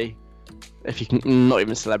celebrity. If you can, not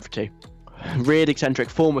even a celebrity. Weird, eccentric,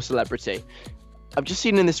 former celebrity. I've just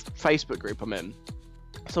seen in this Facebook group I'm in,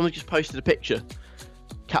 someone just posted a picture,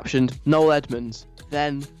 captioned, Noel Edmonds,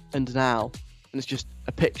 then and now. And it's just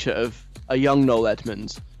a picture of a young Noel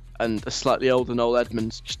Edmonds and a slightly older Noel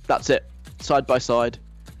Edmonds. That's it. Side by side.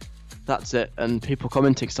 That's it. And people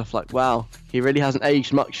commenting stuff like, wow, he really hasn't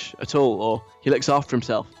aged much at all, or he looks after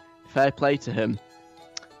himself. Fair play to him.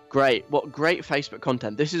 Great. What great Facebook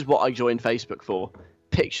content. This is what I joined Facebook for.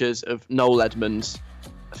 Pictures of Noel Edmonds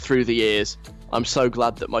through the years. I'm so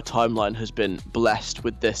glad that my timeline has been blessed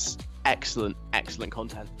with this excellent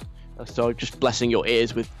content. So I'm just blessing your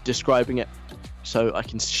ears with describing it, so I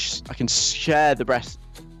can share the breast.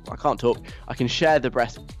 I can't talk. I can share the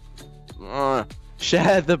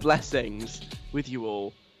share the blessings with you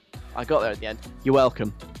all. I got there at the end. You're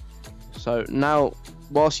welcome. So now,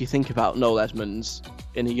 whilst you think about Noel Edmonds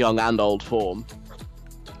in a young and old form,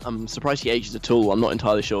 I'm surprised he ages at all. I'm not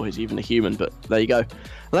entirely sure he's even a human, but there you go.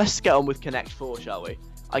 Let's get on with Connect 4, shall we?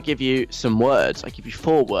 I give you some words. I give you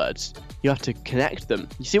 4 words. You have to connect them.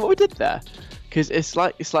 You see what we did there? Because it's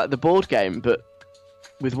like the board game, but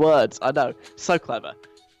with words. I know. So clever.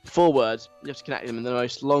 4 words. You have to connect them in the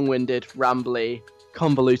most long-winded, rambly,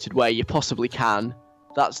 convoluted way you possibly can.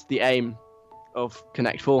 That's the aim of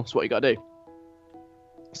Connect 4. That's what you got to do.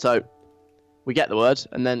 So we get the words,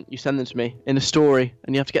 and then you send them to me in a story,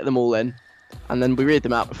 and you have to get them all in. And then we read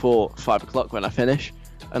them out before 5 o'clock when I finish.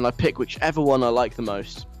 And I pick whichever one I like the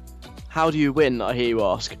most. How do you win, I hear you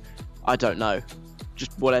ask? I don't know.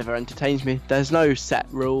 Just whatever entertains me. There's no set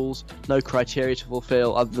rules, no criteria to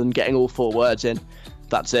fulfill other than getting all 4 words in.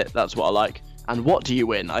 That's it, that's what I like. And what do you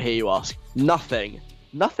win, I hear you ask? Nothing.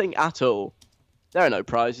 Nothing at all. There are no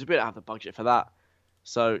prizes, we don't have the budget for that.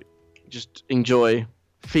 So just enjoy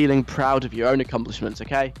feeling proud of your own accomplishments,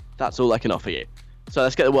 okay? That's all I can offer you. So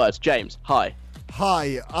let's get the words. James, hi.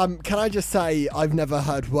 Hi, can I just say I've never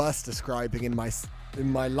heard worse describing in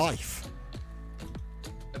my life.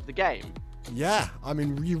 Of the game? Yeah,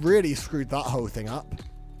 you really screwed that whole thing up.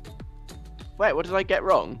 Wait, what did I get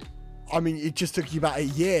wrong? It just took you about a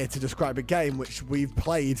year to describe a game which we've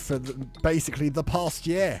played for basically the past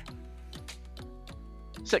year.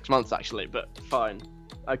 6 months, actually, but fine.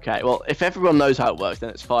 Okay, well, if everyone knows how it works, then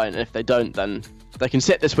it's fine. And if they don't, then they can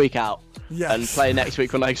sit this week out. Yes. And play next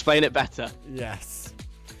week when I explain it better. Yes.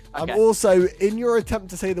 Okay. Also, in your attempt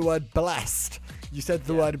to say the word blessed, you said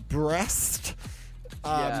the word breast.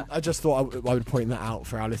 Yeah. I just thought I would point that out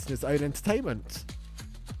for our listeners' own entertainment.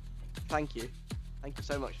 Thank you. Thank you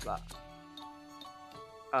so much for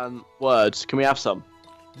that. Words. Can we have some?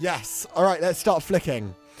 Yes. All right, let's start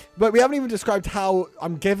flicking. But we haven't even described how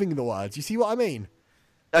I'm giving the words. You see what I mean?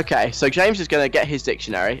 Okay, so James is going to get his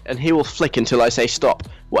dictionary, and he will flick until I say stop.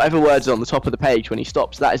 Whatever word's on the top of the page when he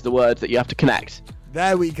stops, that is the word that you have to connect.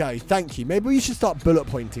 There we go. Thank you. Maybe we should start bullet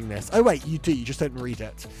pointing this. Oh, wait, you do. You just don't read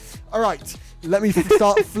it. All right, let me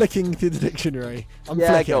start flicking through the dictionary. I'm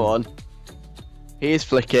flicking. Go on. He is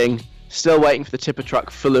flicking. Still waiting for the tipper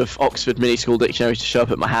truck full of Oxford Mini School dictionaries to show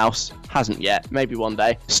up at my house. Hasn't yet. Maybe one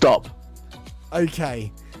day. Stop.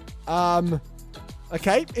 Okay.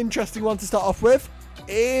 Okay, interesting one to start off with.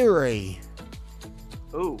 Eerie.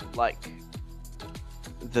 Ooh, like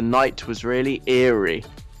the night was really eerie.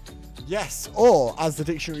 Yes, or as the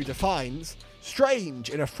dictionary defines, strange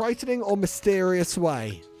in a frightening or mysterious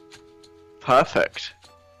way. Perfect.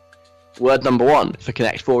 Word number 1 for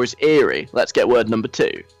Connect 4 is eerie. Let's get word number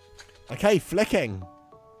 2. Okay, flicking.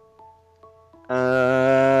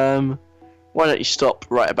 Why don't you stop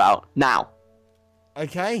right about now?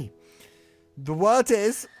 Okay. The word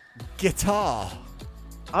is guitar.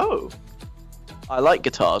 Oh. I like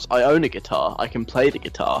guitars. I own a guitar. I can play the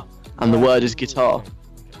guitar. And the word is guitar.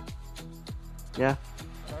 Yeah.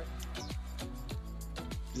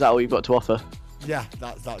 Is that all you've got to offer? Yeah,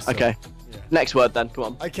 that's okay. Yeah. Next word then, come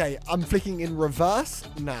on. Okay, I'm flicking in reverse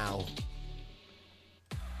now.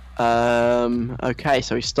 Okay,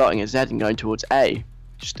 so he's starting at Z and going towards A.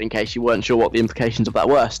 Just in case you weren't sure what the implications of that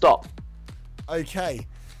were. Stop. Okay.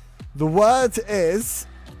 The word is...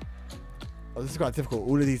 Oh, this is quite difficult.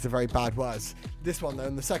 All of these are very bad words. This one, though,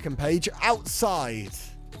 on the second page, outside.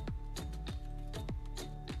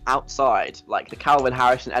 Outside, like the Calvin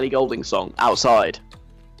Harris and Ellie Goulding song, Outside.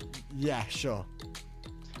 Yeah, sure.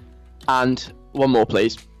 And one more,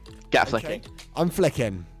 please. Get flicking. I'm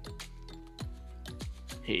flicking.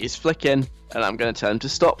 He's flicking, and I'm going to tell him to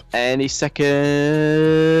stop any second.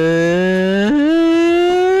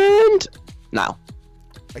 Now.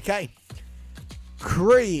 Okay.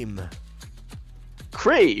 Cream.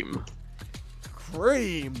 Cream.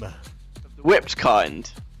 Cream. The whipped kind.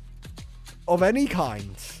 Of any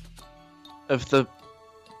kind. Of the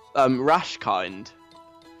rash kind.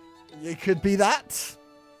 It could be that.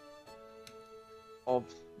 Of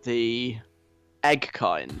the egg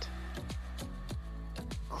kind.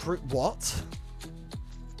 What?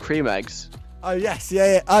 Cream eggs. Oh, yes.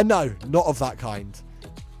 Yeah. No, not of that kind.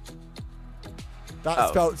 That's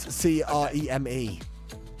spelled C-R-E-M-E.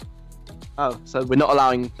 Oh, so we're not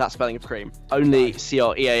allowing that spelling of cream. Only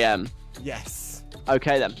C-R-E-A-M. Yes.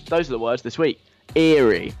 Okay then, those are the words this week.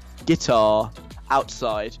 Eerie, guitar,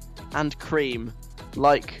 outside, and cream.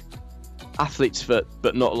 Like athlete's foot,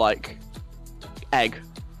 but not like egg.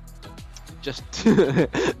 Just to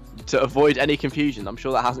avoid any confusion. I'm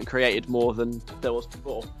sure that hasn't created more than there was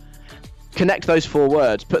before. Connect those 4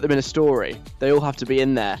 words, put them in a story. They all have to be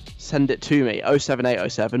in there. Send it to me,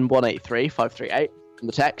 07807 183 538 on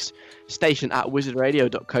the text,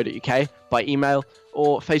 station@wizardradio.co.uk by email,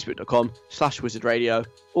 or facebook.com/wizardradio.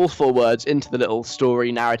 All 4 words into the little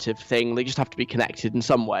story narrative thing. They just have to be connected in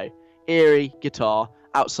some way. Eerie, guitar,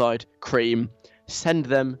 outside, cream. Send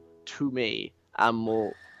them to me, and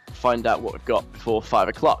we'll find out what we've got before 5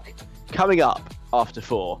 o'clock. Coming up after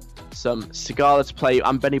 4, some Sigala to play you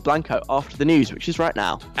and Benny Blanco after the news, which is right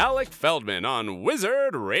now. Alec Feldman on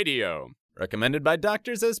Wizard Radio. Recommended by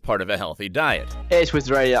doctors as part of a healthy diet. It's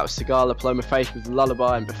Wizard Radio. That was Sigala, Paloma Faith with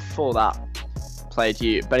Lullaby, and before that, played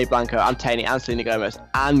you Benny Blanco and Taney and Selena Gomez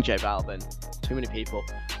and J Balvin. Too many people.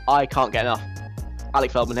 I can't get enough.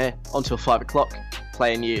 Alec Feldman here until 5 o'clock,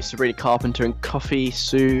 playing you Sabrina Carpenter and Coffee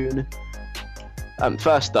soon.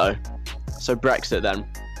 First though, so Brexit then.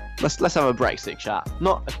 Let's have a Brexit chat.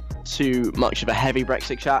 Not too much of a heavy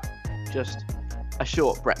Brexit chat, just a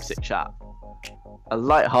short Brexit chat. A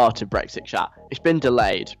light-hearted Brexit chat. It's been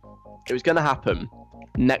delayed. It was going to happen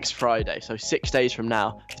next Friday, so 6 days from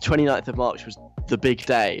now. The 29th of March was the big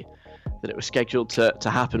day that it was scheduled to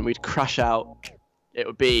happen. We'd crash out. It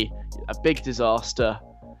would be a big disaster.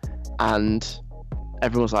 And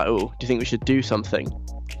everyone was like, oh, do you think we should do something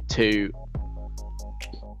to,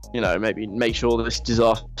 maybe make sure this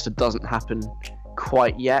disaster doesn't happen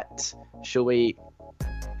quite yet? Shall we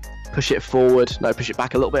push it forward? No, push it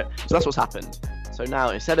back a little bit. So that's what's happened. So now,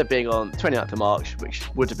 instead of being on 29th of March, which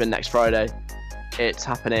would have been next Friday, it's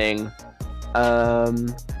happening on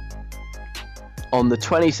the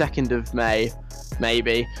 22nd of May,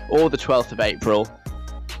 maybe, or the 12th of April,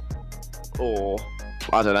 or,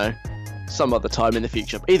 I don't know, some other time in the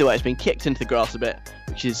future. But either way, it's been kicked into the grass a bit,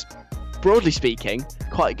 which is, broadly speaking,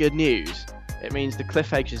 quite good news. It means the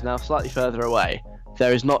cliff edge is now slightly further away.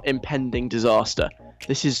 There is not impending disaster.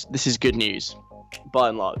 This is good news, by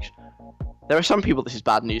and large. There are some people this is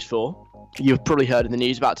bad news for. You've probably heard in the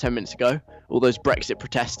news about 10 minutes ago, all those Brexit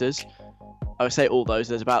protesters. I would say all those,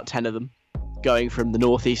 there's about 10 of them, going from the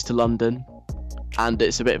northeast to London. And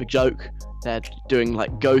it's a bit of a joke. They're doing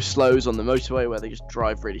like go-slows on the motorway where they just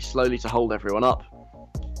drive really slowly to hold everyone up.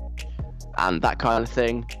 And that kind of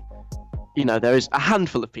thing. There is a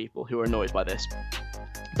handful of people who are annoyed by this.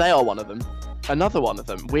 They are one of them. another one of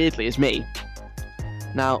them, weirdly, is me.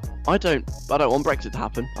 Now, I don't want Brexit to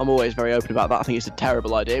happen. I'm always very open about that. I think it's a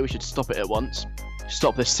terrible idea. We should stop it at once.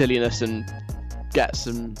 Stop this silliness and get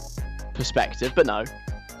some perspective. But no,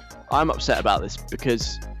 I'm upset about this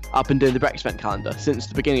because I've been doing the Brexit calendar since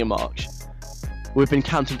the beginning of March. We've been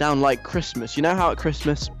counting down like Christmas. You know how at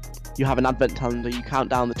Christmas you have an advent calendar, you count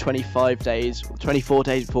down the 24 days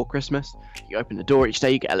before Christmas. You open the door each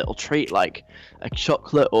day, you get a little treat like a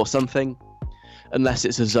chocolate or something. Unless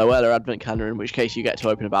it's a Zoella advent calendar, in which case you get to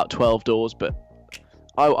open about 12 doors, but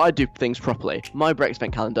I do things properly. My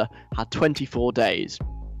Brexit calendar had 24 days.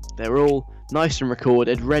 They were all nice and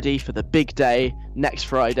recorded, ready for the big day, next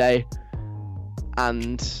Friday.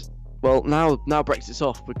 And, well, now Brexit's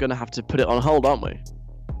off, we're going to have to put it on hold, aren't we?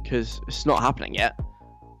 Because it's not happening yet.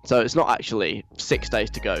 So it's not actually 6 days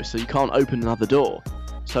to go, so you can't open another door.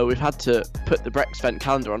 So we've had to put the Brexit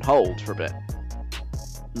calendar on hold for a bit.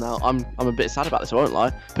 Now, I'm a bit sad about this, I won't lie.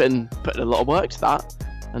 Putting a lot of work to that,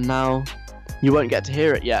 and now you won't get to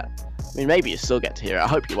hear it yet. I mean, maybe you still get to hear it. I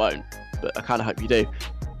hope you won't, but I kind of hope you do.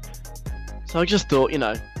 So I just thought,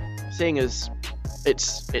 seeing as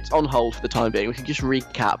it's on hold for the time being, we can just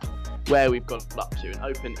recap where we've got up to and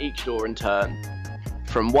open each door in turn.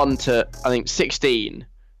 From 1 to, I think, 16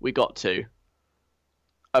 we got to,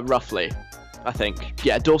 roughly. I think.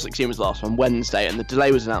 Yeah, door 16 was the last one, Wednesday, and the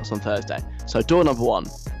delay was announced on Thursday. So door number 1,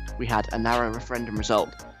 we had a narrow referendum result.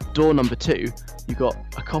 Door number 2, you got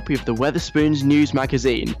a copy of the Wetherspoons News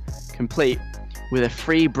magazine, complete with a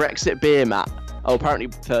free Brexit beer mat. Oh, apparently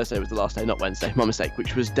Thursday was the last day, not Wednesday, my mistake,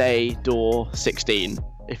 which was door 16,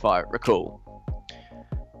 if I recall.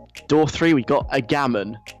 Door 3, we got a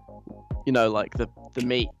gammon. Like the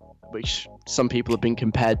meat, which some people have been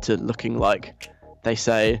compared to looking like, they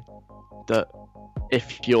say, that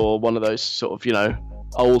if you're one of those sort of,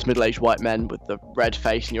 old middle-aged white men with the red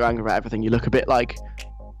face and you're angry about everything, you look a bit like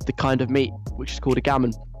the kind of meat which is called a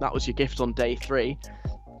gammon. That was your gift on day 3.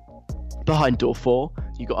 Behind door 4,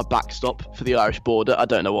 you got a backstop for the Irish border. I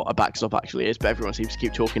don't know what a backstop actually is, but everyone seems to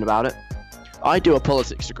keep talking about it. I do a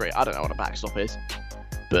politics degree. I don't know what a backstop is,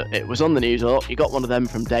 but it was on the news a lot. You got one of them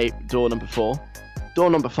from door number 4.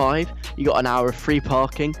 Door number 5, you got an hour of free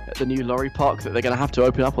parking at the new lorry park that they're going to have to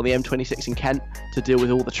open up on the M26 in Kent to deal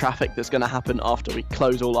with all the traffic that's going to happen after we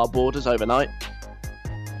close all our borders overnight.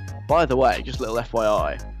 By the way, just a little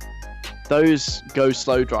FYI, those go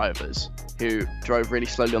slow drivers who drove really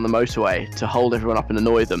slowly on the motorway to hold everyone up and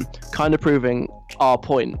annoy them, kind of proving our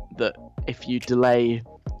point that if you delay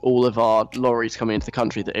all of our lorries coming into the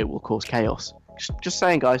country, that it will cause chaos. Just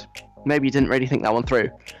saying, guys, maybe you didn't really think that one through.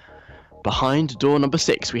 Behind door number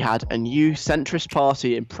 6, we had a new centrist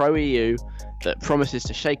party in pro-EU that promises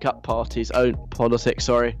to shake up parties' own politics,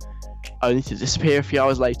 only to disappear a few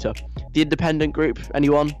hours later. The independent group,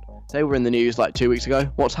 anyone? They were in the news like 2 weeks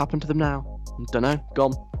ago. What's happened to them now? Don't know.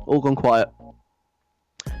 Gone. All gone quiet.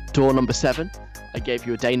 Door number 7, I gave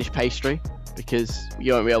you a Danish pastry because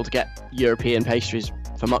you won't be able to get European pastries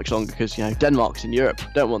for much longer because, Denmark's in Europe.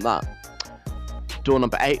 Don't want that. Door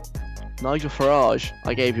number 8, Nigel Farage,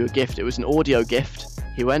 I gave you a gift. It was an audio gift.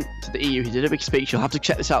 He went to the EU, he did a big speech. You'll have to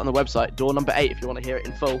check this out on the website. Door number 8, if you want to hear it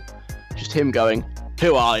in full. Just him going,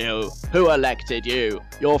 "Who are you? Who elected you?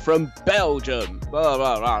 You're from Belgium." Blah,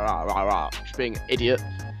 blah, blah, blah, blah, blah. Just being an idiot.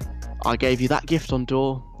 I gave you that gift on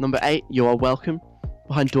door number 8. You are welcome.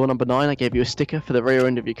 Behind door number 9, I gave you a sticker for the rear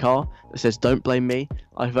end of your car that says, "Don't blame me.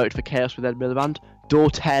 I voted for chaos with Ed Miliband."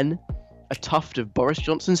 Door 10, a tuft of Boris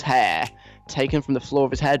Johnson's hair taken from the floor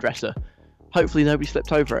of his hairdresser. Hopefully nobody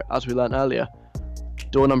slipped over it, as we learned earlier.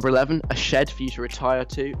 Door number 11, a shed for you to retire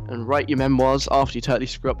to and write your memoirs after you totally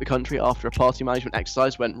screw up the country after a party management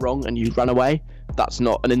exercise went wrong and you ran away. That's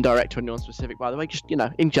not an indirect to anyone specific, by the way, just,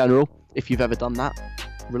 in general, if you've ever done that,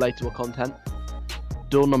 relatable content.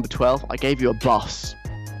 Door number 12, I gave you a bus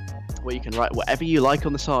where you can write whatever you like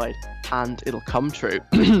on the side and it'll come true.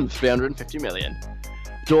 350 million.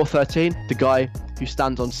 Door 13, the guy who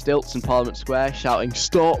stands on stilts in Parliament Square shouting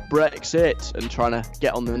 "Stop Brexit" and trying to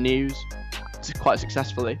get on the news quite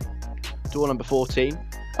successfully. Door number 14,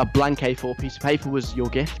 a blank A4 piece of paper was your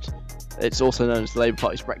gift. It's also known as the Labour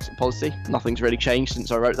Party's Brexit policy. Nothing's really changed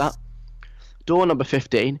since I wrote that. Door number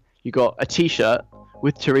 15, you got a t-shirt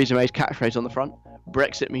with Theresa May's catchphrase on the front.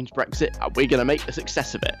 "Brexit means Brexit, and we're going to make a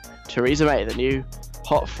success of it." Theresa May, the new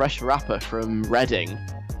hot, fresh rapper from Reading.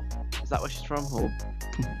 Is that where she's from? Or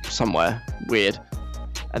somewhere weird.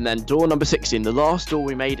 And then door number 16, the last door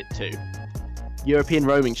we made it to. European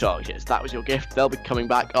roaming charges. That was your gift. They'll be coming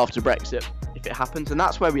back after Brexit if it happens, and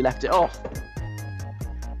that's where we left it off.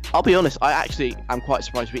 I'll be honest, I actually am quite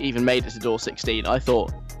surprised we even made it to door 16. I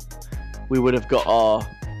thought we would have got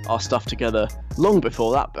our our stuff together long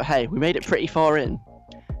before that, but hey, we made it pretty far in.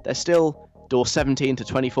 There's still door 17 to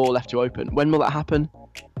 24 left to open. When will that happen?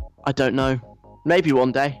 I don't know. Maybe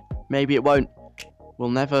one day. Maybe it won't. We'll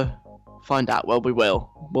never find out. Well, we will.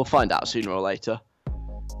 We'll find out sooner or later.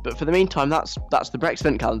 But for the meantime, that's the Brexit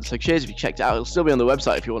event calendar. So cheers if you checked it out. It'll still be on the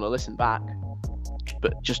website if you want to listen back.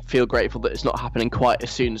 But just feel grateful that it's not happening quite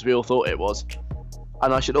as soon as we all thought it was.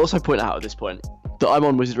 And I should also point out at this point that I'm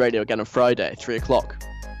on Wizard Radio again on Friday at 3 o'clock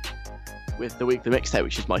with the Weekly Mixtape,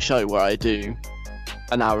 which is my show where I do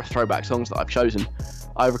an hour of throwback songs that I've chosen.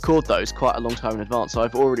 I record those quite a long time in advance, so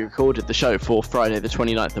I've already recorded the show for Friday the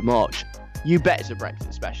 29th of March. You bet it's a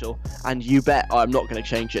Brexit special, and you bet I'm not going to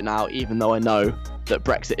change it now, even though I know that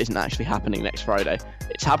Brexit isn't actually happening next Friday.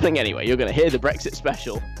 It's happening anyway. You're going to hear the Brexit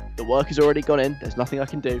special. The work has already gone in. There's nothing I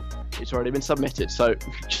can do. It's already been submitted, so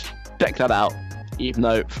check that out, even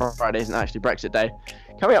though Friday isn't actually Brexit Day.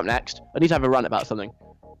 Coming up next, I need to have a rant about something.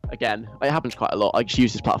 Again, it happens quite a lot. I just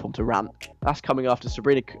use this platform to rant. That's coming after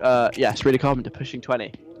Sabrina Carpenter, Pushing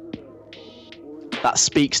 20. That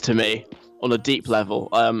speaks to me on a deep level.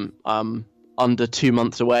 I'm under 2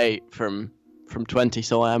 months away from 20,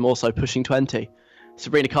 so I am also pushing 20.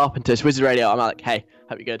 Sabrina Carpenter's Wizard Radio. I'm Alec. Hey,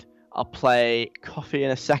 hope you're good. I'll play Coffee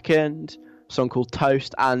in a second, a song called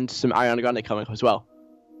Toast, and some Ariana Grande coming up as well.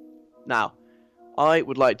 Now, I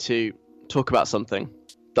would like to talk about something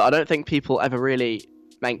that I don't think people ever really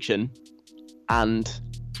mention, and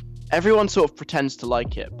everyone sort of pretends to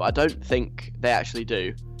like it, but I don't think they actually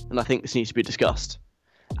do, and I think this needs to be discussed.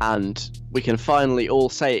 And we can finally all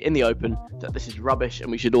say in the open that this is rubbish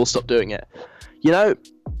and we should all stop doing it. You know,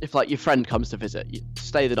 if like your friend comes to visit, you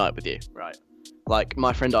stay the night with you, right? Like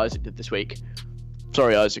my friend Isaac did this week.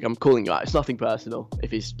 Sorry, Isaac, I'm calling you out. It's nothing personal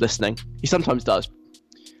if he's listening. He sometimes does.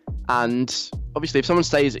 And obviously, if someone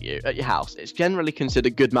stays at your house, it's generally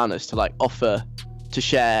considered good manners to like offer to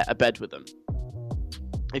share a bed with them.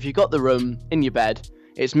 If you've got the room in your bed,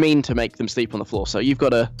 it's mean to make them sleep on the floor. So you've got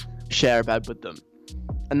to share a bed with them.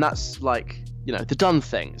 And that's like, you know, the done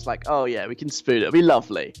thing. It's like, oh yeah, we can spoon it. It'll be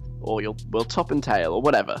lovely. Or we'll top and tail or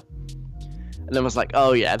whatever. And then I was like,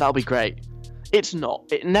 oh yeah, that'll be great. It's not.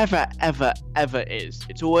 It never, ever, ever is.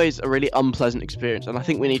 It's always a really unpleasant experience. And I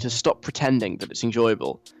think we need to stop pretending that it's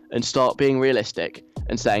enjoyable and start being realistic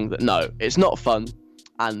and saying that no, it's not fun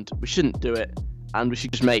and we shouldn't do it. And we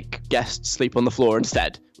should just make guests sleep on the floor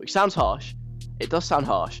instead. Which sounds harsh. It does sound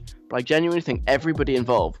harsh. But I genuinely think everybody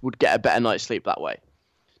involved would get a better night's sleep that way.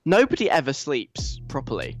 Nobody ever sleeps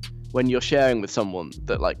properly when you're sharing with someone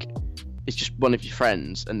that like is just one of your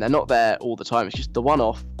friends and they're not there all the time. It's just the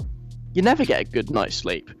one-off. You never get a good night's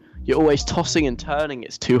sleep. You're always tossing and turning.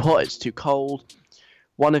 It's too hot. It's too cold.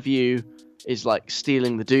 One of you is like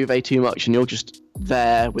stealing the duvet too much and you're just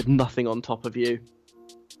there with nothing on top of you.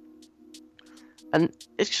 And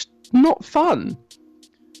it's just not fun.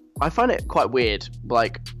 I find it quite weird,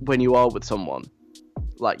 like when you are with someone,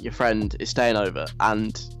 like your friend is staying over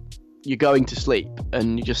and you're going to sleep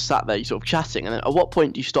and you just sat there, you're sort of chatting, and then at what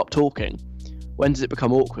point do you stop talking? When does it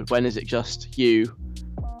become awkward? When is it just you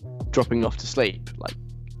dropping off to sleep? Like,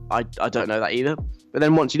 I don't know that either. But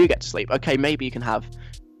then once you do get to sleep, okay, maybe you can have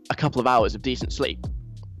a couple of hours of decent sleep.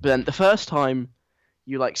 But then the first time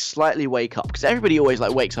you like slightly wake up, because everybody always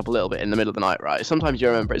like wakes up a little bit in the middle of the night, right? Sometimes you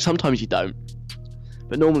remember it, sometimes you don't.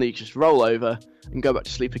 But normally you just roll over and go back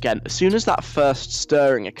to sleep again. As soon as that first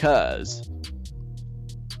stirring occurs,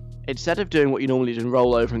 instead of doing what you normally do and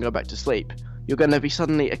roll over and go back to sleep, you're going to be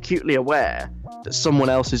suddenly acutely aware that someone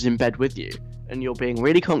else is in bed with you. And you're being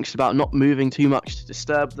really conscious about not moving too much to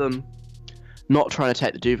disturb them, not trying to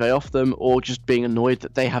take the duvet off them, or just being annoyed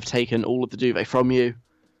that they have taken all of the duvet from you.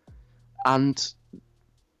 And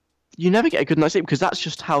you never get a good night's sleep because that's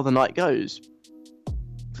just how the night goes.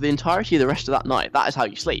 For the entirety of the rest of that night, that is how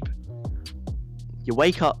you sleep. You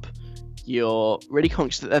wake up, you're really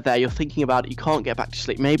conscious that they're there, you're thinking about it, you can't get back to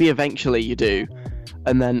sleep. Maybe eventually you do,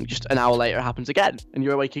 and then just an hour later it happens again, and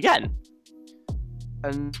you're awake again.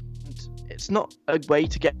 And it's not a way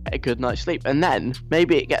to get a good night's sleep. And then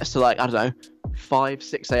maybe it gets to like, I don't know, 5,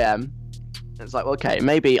 6 a.m. And it's like, well, okay,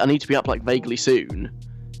 maybe I need to be up like vaguely soon,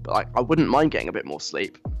 but like I wouldn't mind getting a bit more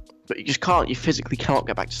sleep. But you just can't, you physically cannot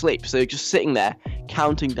get back to sleep. So you're just sitting there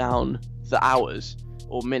counting down the hours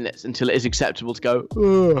or minutes until it is acceptable to go,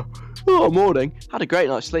 oh, morning, had a great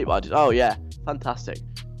night's sleep. I did, oh yeah, fantastic.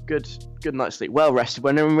 Good night's sleep, well rested,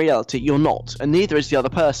 when in reality you're not, and neither is the other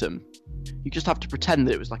person. You just have to pretend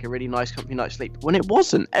that it was like a really nice, comfy night's sleep, when it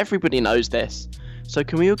wasn't. Everybody knows this. So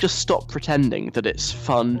can we all just stop pretending that it's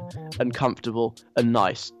fun and comfortable and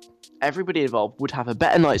nice? Everybody involved would have a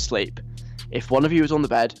better night's sleep if one of you was on the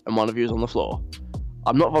bed and one of you was on the floor.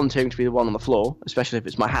 I'm not volunteering to be the one on the floor, especially if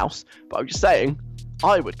it's my house, but I'm just saying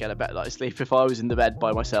I would get a better night's sleep if I was in the bed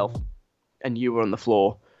by myself and you were on the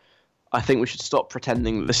floor. I think we should stop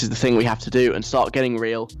pretending that this is the thing we have to do and start getting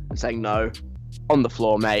real and saying, no, on the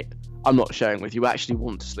floor, mate, I'm not sharing with you. I actually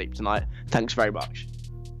want to sleep tonight. Thanks very much.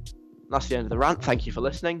 That's the end of the rant. Thank you for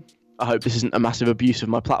listening. I hope this isn't a massive abuse of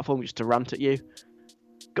my platform just to rant at you.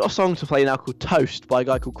 Got a song to play now called Toast by a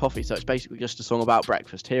guy called Coffee, so it's basically just a song about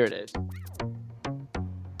breakfast. Here it is.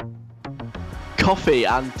 Coffee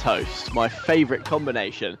and toast, my favourite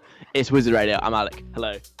combination. It's Wizard Radio. I'm Alec.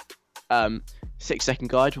 Hello. 6-second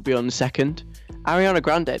guide will be on the second. Ariana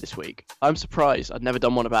Grande this week. I'm surprised. I'd never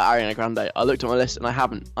done one about Ariana Grande. I looked at my list and I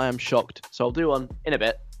haven't. I am shocked. So I'll do one in a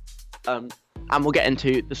bit. And we'll get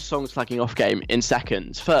into the song slagging off game in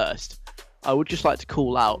seconds. First, I would just like to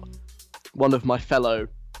call out one of my fellow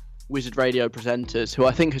Wizard Radio presenters who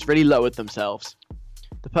I think has really lowered themselves.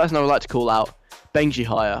 The person I would like to call out, Benji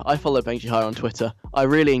Hire. I follow Benji Hire on Twitter. I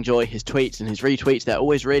really enjoy his tweets and his retweets. They're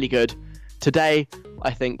always really good. Today,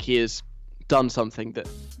 I think he has done something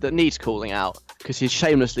that needs calling out because he's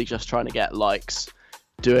shamelessly just trying to get likes,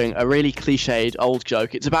 doing a really cliched old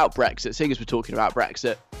joke. It's about Brexit, seeing as we're talking about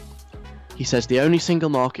Brexit. He says, the only single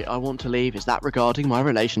market I want to leave is that regarding my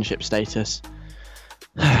relationship status.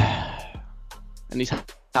 And he's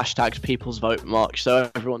hashtags People's Vote March,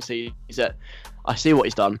 so everyone sees it. I see what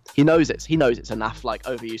he's done. He knows it's a naff, like,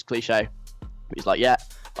 overused cliche. He's like, yeah,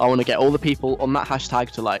 I want to get all the people on that hashtag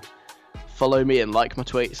to, like, follow me and like my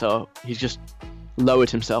tweet. So he's just lowered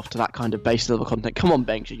himself to that kind of base level content. Come on,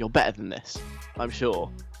 Benji, you're better than this. I'm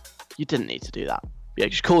sure. You didn't need to do that. Yeah,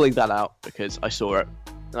 just calling that out because I saw it.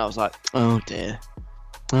 And I was like, oh dear.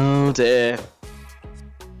 Oh dear.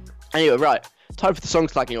 Anyway, right. Time for the song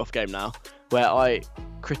slagging off game now, where I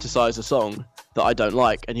criticise a song that I don't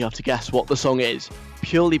like, and you have to guess what the song is,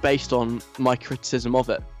 purely based on my criticism of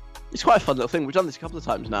it. It's quite a fun little thing. We've done this a couple of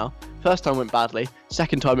times now. First time went badly.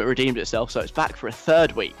 Second time it redeemed itself, so it's back for a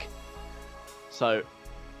third week. So,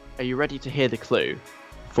 are you ready to hear the clue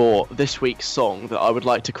for this week's song that I would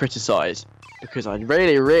like to criticise? Because I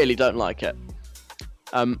really, really don't like it.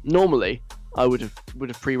 Normally, I would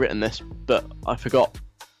have pre-written this, but I forgot.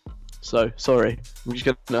 So, sorry. I'm just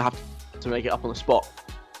going to have to make it up on the spot.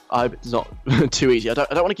 I hope it's not too easy. I don't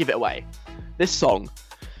want to give it away. This song,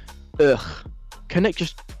 can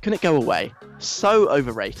it go away? So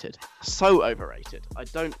overrated. So overrated. I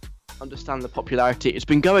don't understand the popularity. It's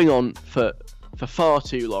been going on for far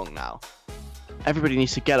too long now. Everybody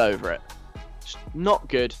needs to get over it. It's not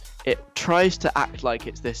good. It tries to act like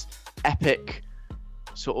it's this epic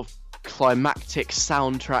sort of climactic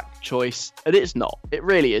soundtrack choice, and it's not. It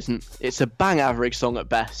really isn't. It's a bang average song at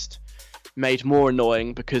best, made more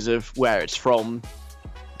annoying because of where it's from,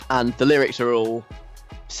 and the lyrics are all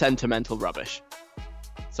sentimental rubbish.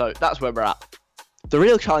 So that's where we're at. The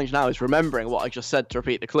real challenge now is remembering what I just said to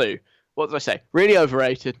repeat the clue. What did I say? Really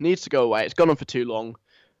overrated, needs to go away, it's gone on for too long.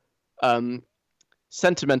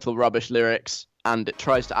 Sentimental rubbish lyrics, and it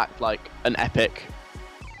tries to act like an epic,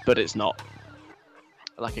 but it's not.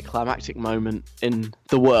 Like a climactic moment in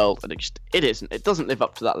the world, and it isn't. It doesn't live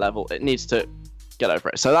up to that level. It needs to get over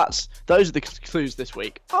it. So those are the clues this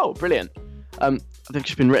week. Oh, brilliant. They've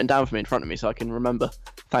just been written down for me in front of me so I can remember.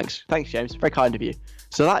 Thanks James, very kind of you.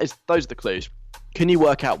 So those are the clues. Can you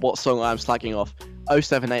work out what song I'm slagging off?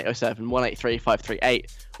 07807 183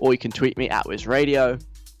 538, or you can tweet me at WizRadio,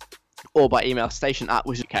 or by email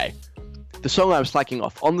station@WizardUK. The song I'm slagging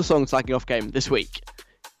off on the song slagging off game this week.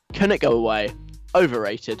 Can it go away?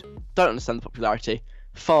 Overrated. Don't understand the popularity.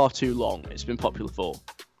 Far too long. It's been popular for.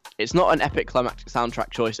 It's not an epic climactic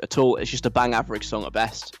soundtrack choice at all. It's just a bang average song at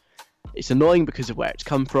best. It's annoying because of where it's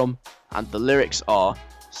come from, and the lyrics are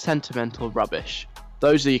sentimental rubbish.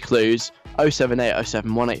 Those are your clues.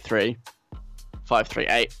 07807 183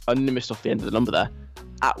 538. I only missed off the end of the number there.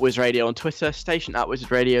 At WizRadio on Twitter, station at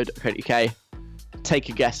wizardradio.co.uk. Take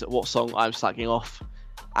a guess at what song I'm slacking off,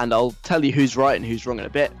 and I'll tell you who's right and who's wrong in a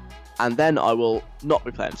bit, and then I will not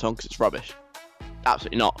be playing the song because it's rubbish.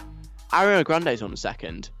 Absolutely not. Ariana Grande's on the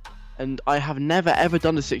second, and I have never ever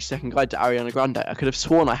done a 60-second guide to Ariana Grande. I could have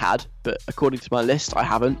sworn I had, but according to my list, I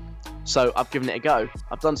haven't. So I've given it a go.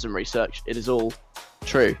 I've done some research. It is all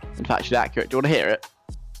true and factually accurate. Do you want to hear it?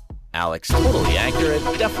 Alex, totally accurate,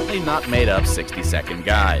 definitely not made up 60-second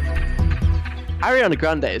guide. Ariana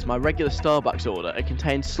Grande is my regular Starbucks order. It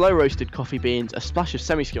contains slow roasted coffee beans, a splash of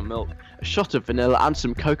semi-skim milk, a shot of vanilla, and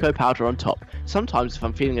some cocoa powder on top. Sometimes, if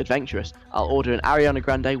I'm feeling adventurous, I'll order an Ariana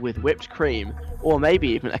Grande with whipped cream, or maybe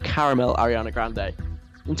even a caramel Ariana Grande.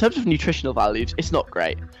 In terms of nutritional values, it's not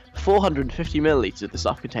great. 450 millilitres of the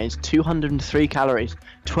stuff contains 203 calories,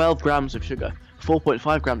 12 grams of sugar,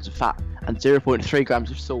 4.5 grams of fat, and 0.3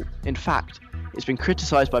 grams of salt. In fact, it's been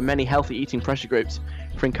criticised by many healthy eating pressure groups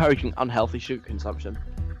for encouraging unhealthy sugar consumption.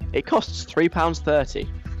 It costs £3.30,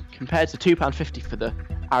 compared to £2.50 for the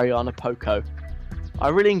Ariana Poco. I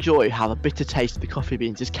really enjoy how the bitter taste of the coffee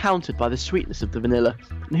beans is countered by the sweetness of the vanilla,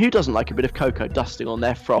 and who doesn't like a bit of cocoa dusting on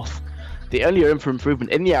their froth? The only room for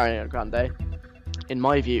improvement in the Ariana Grande, in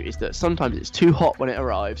my view, is that sometimes it's too hot when it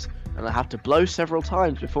arrives, and I have to blow several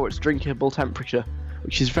times before it's drinkable temperature,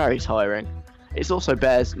 which is very tiring. It also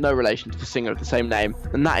bears no relation to the singer of the same name,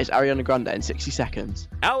 and that is Ariana Grande in 60 seconds.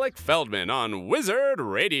 Alec Feldman on Wizard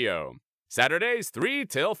Radio. Saturdays 3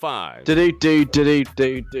 till 5.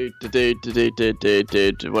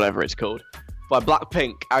 Whatever it's called. By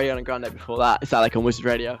Blackpink, Ariana Grande before that. It's Alec on Wizard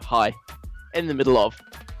Radio. Hi. In the middle of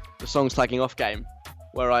the song slagging off game,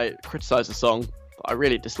 where I criticise a song that I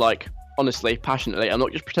really dislike, honestly, passionately. I'm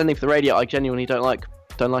not just pretending for the radio, I genuinely don't like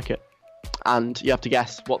it. And you have to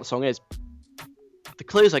guess what the song is. The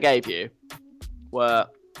clues I gave you were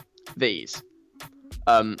these.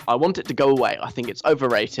 I want it to go away. I think it's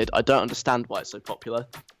overrated. I don't understand why it's so popular.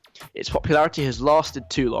 Its popularity has lasted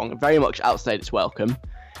too long and very much outstayed its welcome.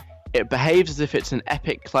 It behaves as if it's an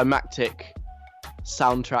epic climactic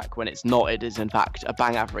soundtrack when it's not. It is in fact a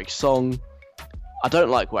bang average song. I don't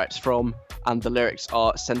like where it's from, and the lyrics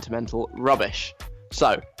are sentimental rubbish.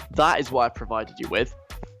 So that is what I provided you with.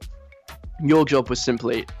 Your job was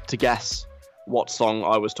simply to guess what song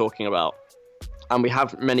I was talking about. And we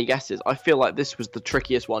have many guesses. I feel like this was the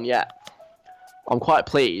trickiest one yet. I'm quite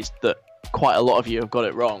pleased that quite a lot of you have got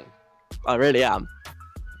it wrong. I really am.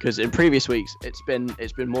 Because in previous weeks, it's been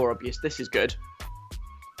more obvious. This is good.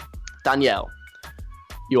 Danielle,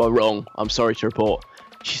 you are wrong. I'm sorry to report.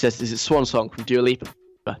 She says this is Swan Song from Dua Lipa.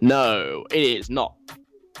 No, it is not.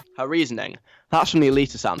 Her reasoning. That's from the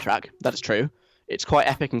Alita soundtrack. That is true. It's quite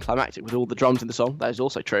epic and climactic with all the drums in the song. That is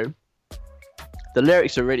also true. The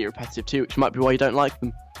lyrics are really repetitive too, which might be why you don't like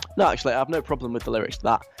them. No, actually, I have no problem with the lyrics to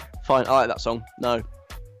that. Fine, I like that song. No.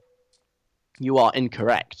 You are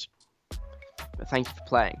incorrect. But thank you for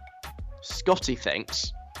playing. Scotty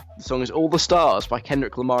thinks the song is All the Stars by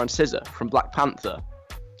Kendrick Lamar and SZA from Black Panther.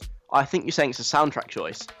 I think you're saying it's a soundtrack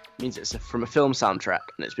choice. It means it's from a film soundtrack,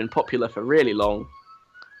 and it's been popular for really long.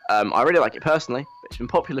 I really like it personally, but it's been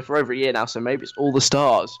popular for over a year now, so maybe it's All the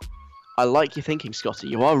Stars. I like your thinking, Scotty.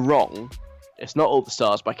 You are wrong. It's not All the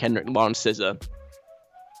Stars by Kendrick Lamar and SZA.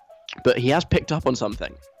 But he has picked up on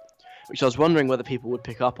something, which I was wondering whether people would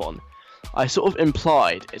pick up on. I sort of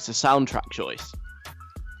implied it's a soundtrack choice,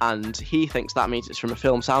 and he thinks that means it's from a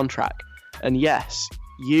film soundtrack. And yes,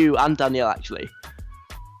 you and Danielle actually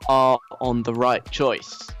are on the right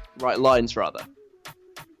choice. Right lines, rather.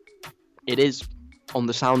 It is on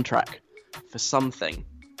the soundtrack for something,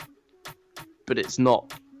 but it's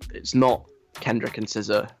not Kendrick and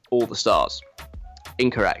SZA, All the Stars.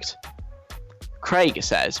 Incorrect. Craig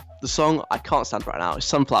says the song I can't stand right now is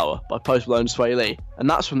Sunflower by Post Malone and Sway Lee, and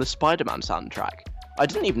that's from the Spider-Man soundtrack. I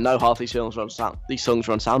didn't even know half these songs were on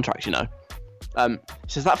soundtracks, you know.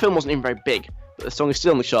 Says that film wasn't even very big, but the song is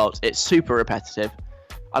still on the charts. It's super repetitive.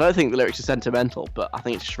 I don't think the lyrics are sentimental, but I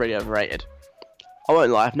think it's just really overrated. I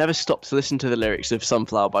won't lie, I've never stopped to listen to the lyrics of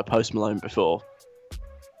Sunflower by Post Malone before.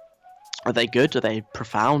 Are they good? Are they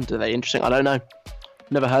profound? Are they interesting? I don't know.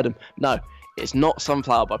 Never heard them. No, it's not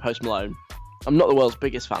Sunflower by Post Malone. I'm not the world's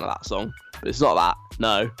biggest fan of that song, but it's not that.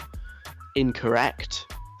 No. Incorrect.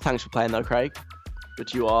 Thanks for playing though, Craig.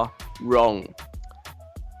 But you are wrong.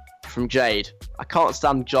 From Jade, I Can't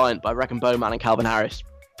Stand Giant by Wreck and Bowman and Calvin Harris.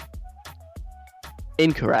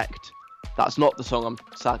 Incorrect. That's not the song I'm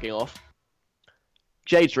sagging off.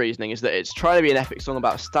 Jade's reasoning is that it's trying to be an epic song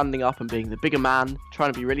about standing up and being the bigger man,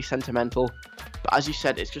 trying to be really sentimental, but as you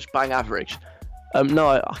said, it's just bang average. No,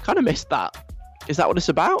 I kind of missed that. Is that what it's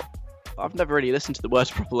about? I've never really listened to the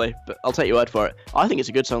words properly, but I'll take your word for it. I think it's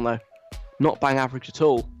a good song though. Not bang average at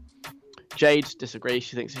all. Jade disagrees.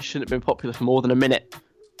 She thinks it shouldn't have been popular for more than a minute.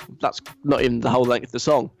 That's not even the whole length of the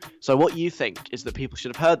song. So what you think is that people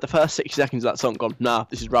should have heard the first 60 seconds of that song, gone, nah,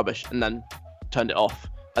 this is rubbish, and then turned it off,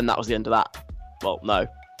 and that was the end of that. Well, no,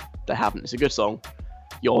 they haven't. It's a good song.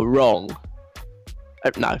 You're wrong.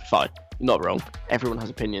 No, fine. You're not wrong. Everyone has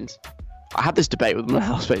opinions. I had this debate with my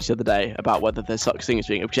housemates the other day about whether there's such thing as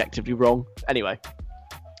being objectively wrong. Anyway,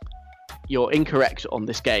 you're incorrect on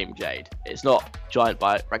this game, Jade. It's not Giant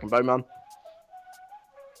by Wreck and Bowman.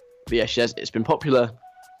 But yeah, she says it's been popular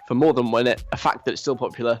for more than 1 minute. A fact that it's still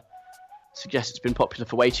popular suggests it's been popular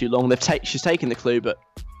for way too long. She's taken the clue, but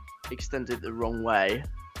extended it the wrong way.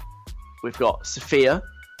 we've got Sophia.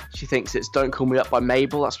 She thinks it's Don't Call Me Up by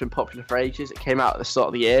Mabel. That's been popular for ages. It came out at the start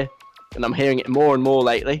of the year, and I'm hearing it more and more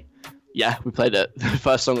lately. Yeah, we played it, the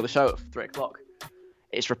first song of the show at 3 o'clock.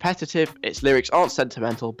 It's repetitive, its lyrics aren't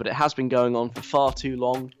sentimental, but it has been going on for far too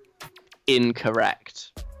long.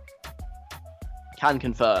 Incorrect. Can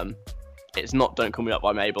confirm, it's not Don't Call Me Up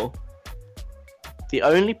by Mabel. The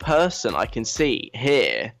only person I can see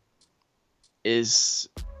here is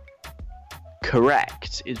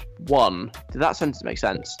correct is one. Did that sentence make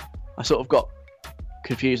sense? I sort of got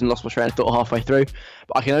confused and lost my train of thought halfway through,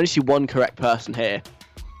 but I can only see one correct person here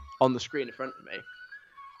on the screen in front of me.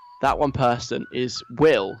 That one person is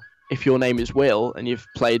Will. If your name is Will and you've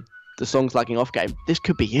played the Songs Lagging Off game, this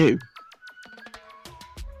could be you.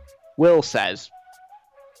 Will says,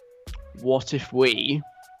 what if we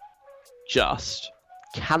just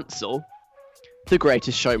cancel The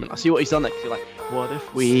Greatest Showman? I see what he's done there. He's like, what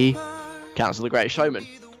if we cancel The Greatest Showman?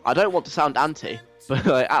 I don't want to sound anti, but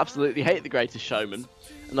I absolutely hate The Greatest Showman,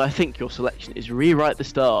 and I think your selection is Rewrite the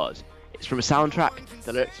Stars. It's from a soundtrack.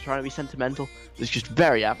 The lyrics are trying to be sentimental. It's just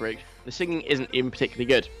very average. The singing isn't even particularly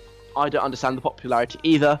good. I don't understand the popularity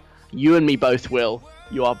either. You and me both, Will.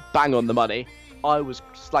 You are bang on the money. I was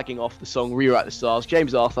slagging off the song Rewrite the Stars,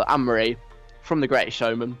 James Arthur, Anne-Marie from The Greatest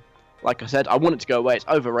Showman. Like I said, I want it to go away. It's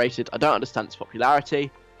overrated. I don't understand its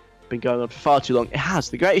popularity. Been going on for far too long. It has.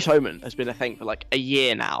 The Greatest Showman has been a thing for like a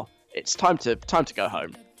year now. It's time to go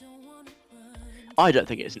home. I don't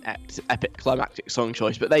think it's an epic climactic song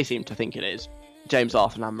choice, but they seem to think it is. James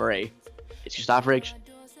Arthur and Anne-Marie. It's just average.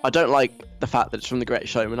 I don't like the fact that it's from The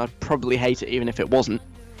Greatest Showman. I'd probably hate it even if it wasn't.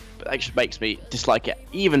 But that just makes me dislike it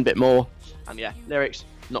even a bit more. And yeah, lyrics,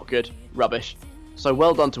 not good, rubbish. So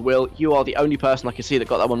well done to Will. You are the only person I can see that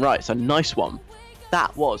got that one right. So nice one.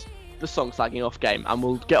 That was the Songs Lagging Off game. And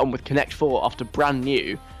we'll get on with Connect 4 after brand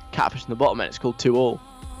new Catfish in the Bottom, and it's called 2 All.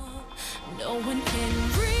 No one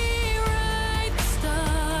can rewrite the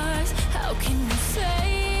stars. How can you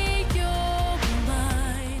say you're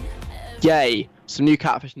mine? Yay! Some new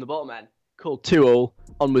Catfish in the Bottom end called 2 All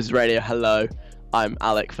on Wizard Radio. Hello, I'm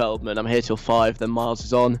Alec Feldman. I'm here till 5, then Miles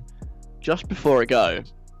is on. Just before I go,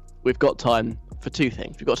 we've got time for two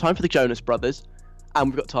things. We've got time for the Jonas Brothers, and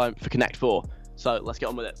we've got time for Connect 4. So let's get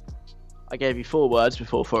on with it. I gave you 4 words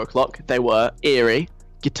before 4 o'clock. They were eerie,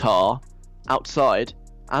 guitar, outside,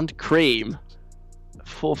 and cream.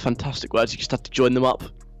 4 fantastic words. You just have to join them up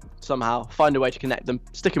somehow, find a way to connect them,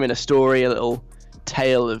 stick them in a story, a little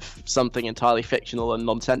tale of something entirely fictional and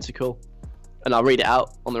nonsensical, and I'll read it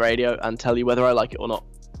out on the radio and tell you whether I like it or not.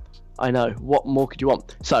 I know, what more could you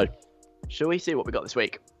want? So, shall we see what we got this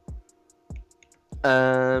week?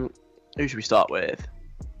 Who should we start with?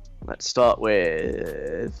 Let's start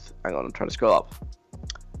with... Hang on, I'm trying to scroll up.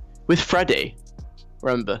 With Freddie.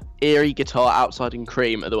 Remember, eerie, guitar, outside, and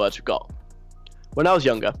cream are the words we've got. When I was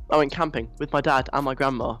younger, I went camping with my dad and my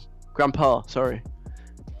grandpa,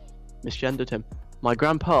 misgendered him. My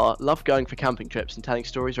grandpa loved going for camping trips and telling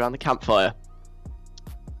stories around the campfire.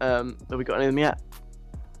 Have we got any of them yet?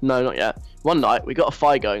 No, not yet. One night, we got a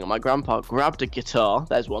fire going and my grandpa grabbed a guitar,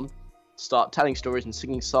 there's one, start telling stories and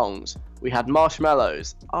singing songs. We had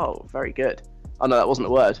marshmallows. Oh, very good. Oh no, that wasn't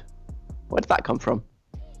a word. Where did that come from?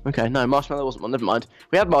 Okay, no, marshmallow wasn't one, never mind.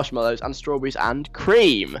 We had marshmallows and strawberries and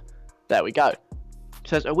cream. There we go.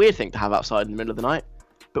 So it's a weird thing to have outside in the middle of the night,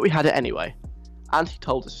 but we had it anyway. And he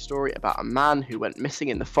told us a story about a man who went missing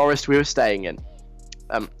in the forest we were staying in.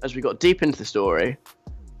 As we got deep into the story,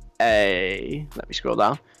 let me scroll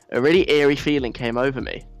down, a really eerie feeling came over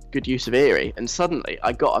me. Good use of eerie, and suddenly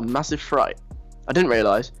I got a massive fright. I didn't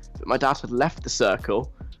realise that my dad had left the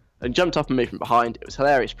circle and jumped up on me from behind. It was a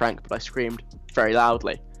hilarious prank, but I screamed very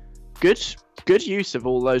loudly. Good use of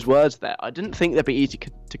all those words there. I didn't think they'd be easy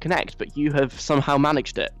to connect, but you have somehow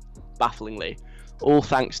managed it, bafflingly. All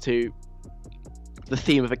thanks to the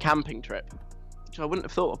theme of a camping trip, which I wouldn't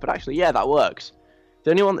have thought of, but actually, yeah, that works.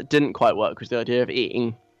 The only one that didn't quite work was the idea of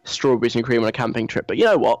eating strawberries and cream on a camping trip, but you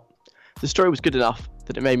know what? The story was good enough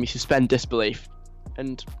that it made me suspend disbelief,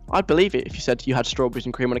 and I'd believe it if you said you had strawberries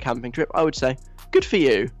and cream on a camping trip. I would say, good for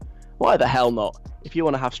you. Why the hell not? If you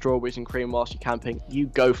want to have strawberries and cream whilst you're camping, you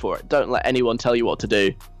go for it. Don't let anyone tell you what to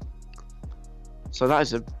do. So that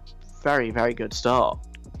is a very, very good start.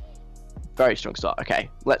 Very strong start. Okay,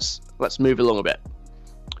 let's move along a bit.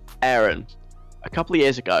 Aaron, a couple of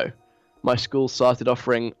years ago, my school started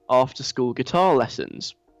offering after-school guitar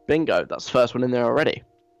lessons. Bingo, that's the first one in there already.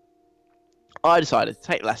 I decided to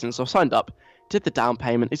take lessons, so I signed up, did the down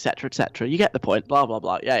payment, etc, etc. You get the point, blah, blah,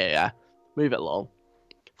 blah. Yeah. Move it along.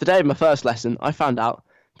 The day of my first lesson, I found out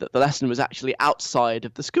that the lesson was actually outside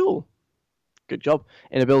of the school. Good job.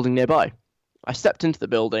 In a building nearby. I stepped into the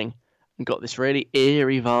building, and got this really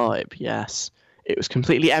eerie vibe. Yes, it was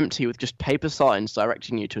completely empty with just paper signs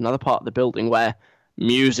directing you to another part of the building where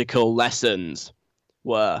musical lessons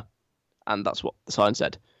were. And that's what the sign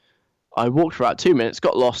said. I walked for about 2 minutes,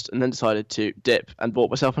 got lost, and then decided to dip and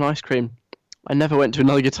bought myself an ice cream. I never went to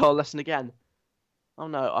another guitar lesson again. Oh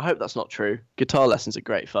no, I hope that's not true. Guitar lessons are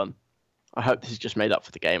great fun. I hope this is just made up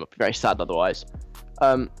for the game. I'd be very sad otherwise.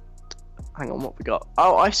 Hang on, what we got?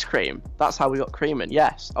 Oh, ice cream. That's how we got cream in.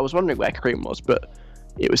 Yes, I was wondering where cream was, but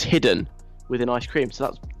it was hidden within ice cream, so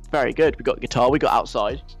that's very good. We got guitar, we got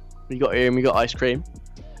outside, we got here, and we got ice cream.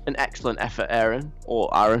 An excellent effort, Aaron, or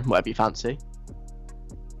Aaron, whatever you fancy.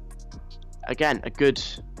 Again, a good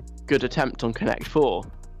attempt on Connect 4.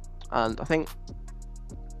 And I think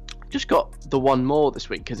I just got the one more this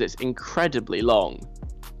week because it's incredibly long.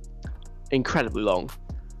 Incredibly long.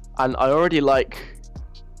 And I already like...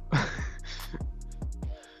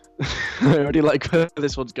 I already like where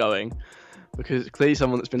this one's going, because it's clearly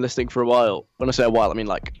someone that's been listening for a while. When I say a while, I mean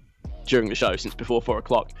like during the show, since before 4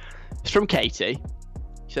 o'clock. It's from Katie.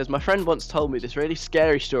 She says, my friend once told me this really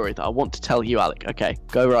scary story that I want to tell you, Alec. Okay,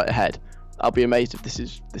 go right ahead. I'll be amazed if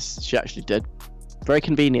this she actually did. Very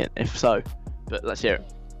convenient, if so. But let's hear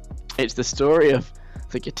it. It's the story of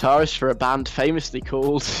the guitarist for a band famously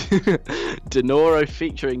called Denoro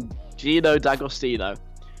featuring Gino D'Agostino.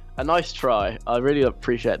 A nice try. I really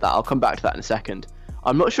appreciate that. I'll come back to that in a second.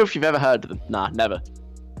 I'm not sure if you've ever heard of them. Nah, never.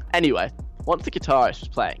 Anyway, once the guitarist was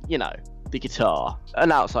playing, the guitar,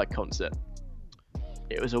 an outside concert.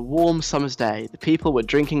 It was a warm summer's day. The people were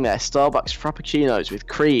drinking their Starbucks Frappuccinos with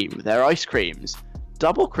cream, their ice creams.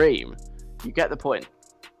 Double cream. You get the point.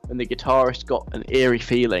 And the guitarist got an eerie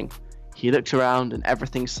feeling. He looked around and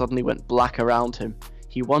everything suddenly went black around him.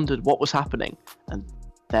 He wondered what was happening, and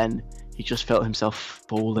then he just felt himself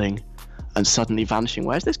falling and suddenly vanishing.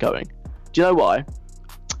 Where's this going? Do you know why?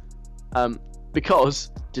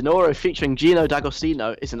 Because Denoro featuring Gino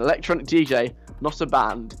D'Agostino is an electronic DJ, not a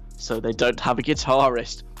band, so they don't have a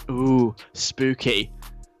guitarist. Ooh, spooky.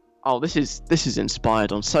 Oh, this is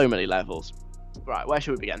inspired on so many levels. Right, where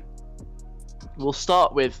should we begin? We'll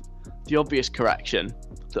start with the obvious correction,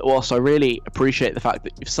 that whilst I really appreciate the fact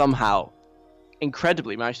that you've somehow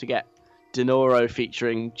incredibly managed to get Denoro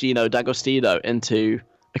featuring Gino D'Agostino into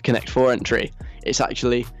a Connect 4 entry, it's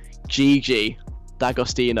actually Gigi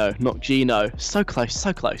D'Agostino, not Gino. So close,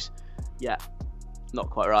 so close. Yeah, not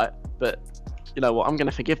quite right, but you know what, I'm going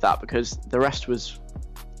to forgive that because the rest was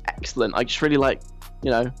excellent. I just really like,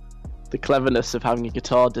 the cleverness of having a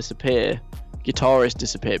guitarist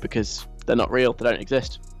disappear because they're not real, they don't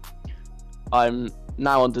exist. I'm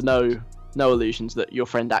now under no illusions that your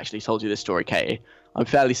friend actually told you this story, Katie. I'm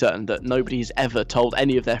fairly certain that nobody's ever told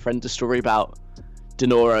any of their friends a story about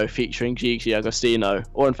Denoro featuring Gigi D'Agostino,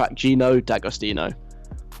 or in fact Gino D'Agostino.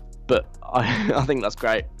 But I think that's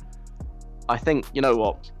great. I think, you know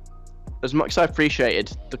what, as much as I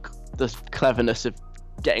appreciated the cleverness of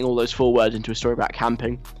getting all those 4 words into a story about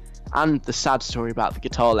camping, and the sad story about the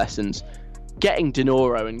guitar lessons, getting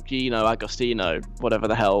Denoro and Gino D'Agostino, whatever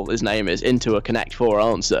the hell his name is, into a Connect 4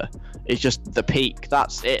 answer is just the peak.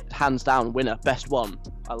 That's it. Hands down winner. Best one.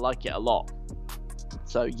 I like it a lot.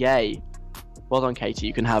 So, yay. Well done, Katie.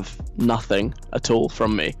 You can have nothing at all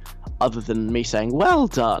from me other than me saying, well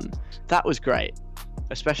done. That was great.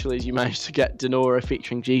 Especially as you managed to get Denoro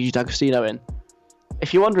featuring Gigi D'Agostino in.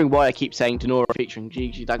 If you're wondering why I keep saying Denoro featuring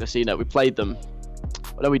Gigi D'Agostino, we played them.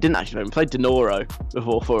 No, we didn't actually. We played Denoro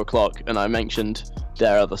before 4 o'clock, and I mentioned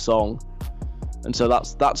their other song, and so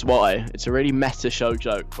that's why. It's a really meta show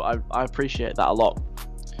joke, but I appreciate that a lot.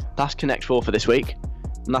 That's Connect 4 for this week,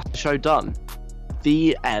 and that's the show done.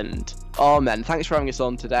 The end. Amen. Thanks for having us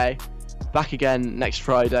on today. Back again next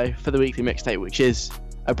Friday for the weekly mixtape, which is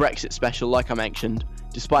a Brexit special, like I mentioned.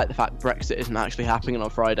 Despite the fact Brexit isn't actually happening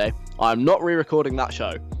on Friday, I'm not re-recording that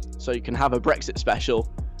show, so you can have a Brexit special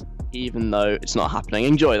even though it's not happening.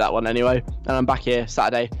 Enjoy that one anyway. And I'm back here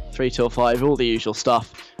Saturday, 3 till 5, all the usual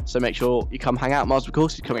stuff. So make sure you come hang out. Mars, of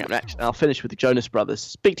course, is coming up next. And I'll finish with the Jonas Brothers.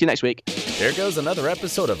 Speak to you next week. There goes another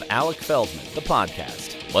episode of Alec Feldman, the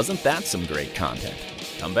podcast. Wasn't that some great content?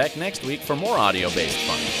 Come back next week for more audio-based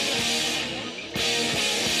fun.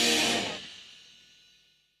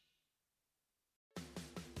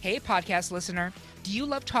 Hey, podcast listener. Do you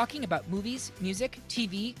love talking about movies, music,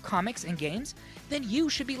 TV, comics, and games? Then you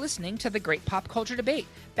should be listening to The Great Pop Culture Debate,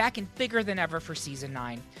 back and bigger than ever for Season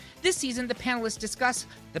 9. This season, the panelists discuss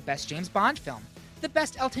the best James Bond film, the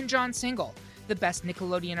best Elton John single, the best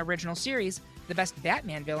Nickelodeon original series, the best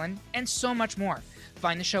Batman villain, and so much more.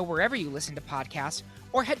 Find the show wherever you listen to podcasts,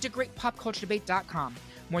 or head to greatpopculturedebate.com.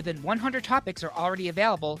 More than 100 topics are already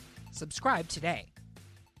available. Subscribe today.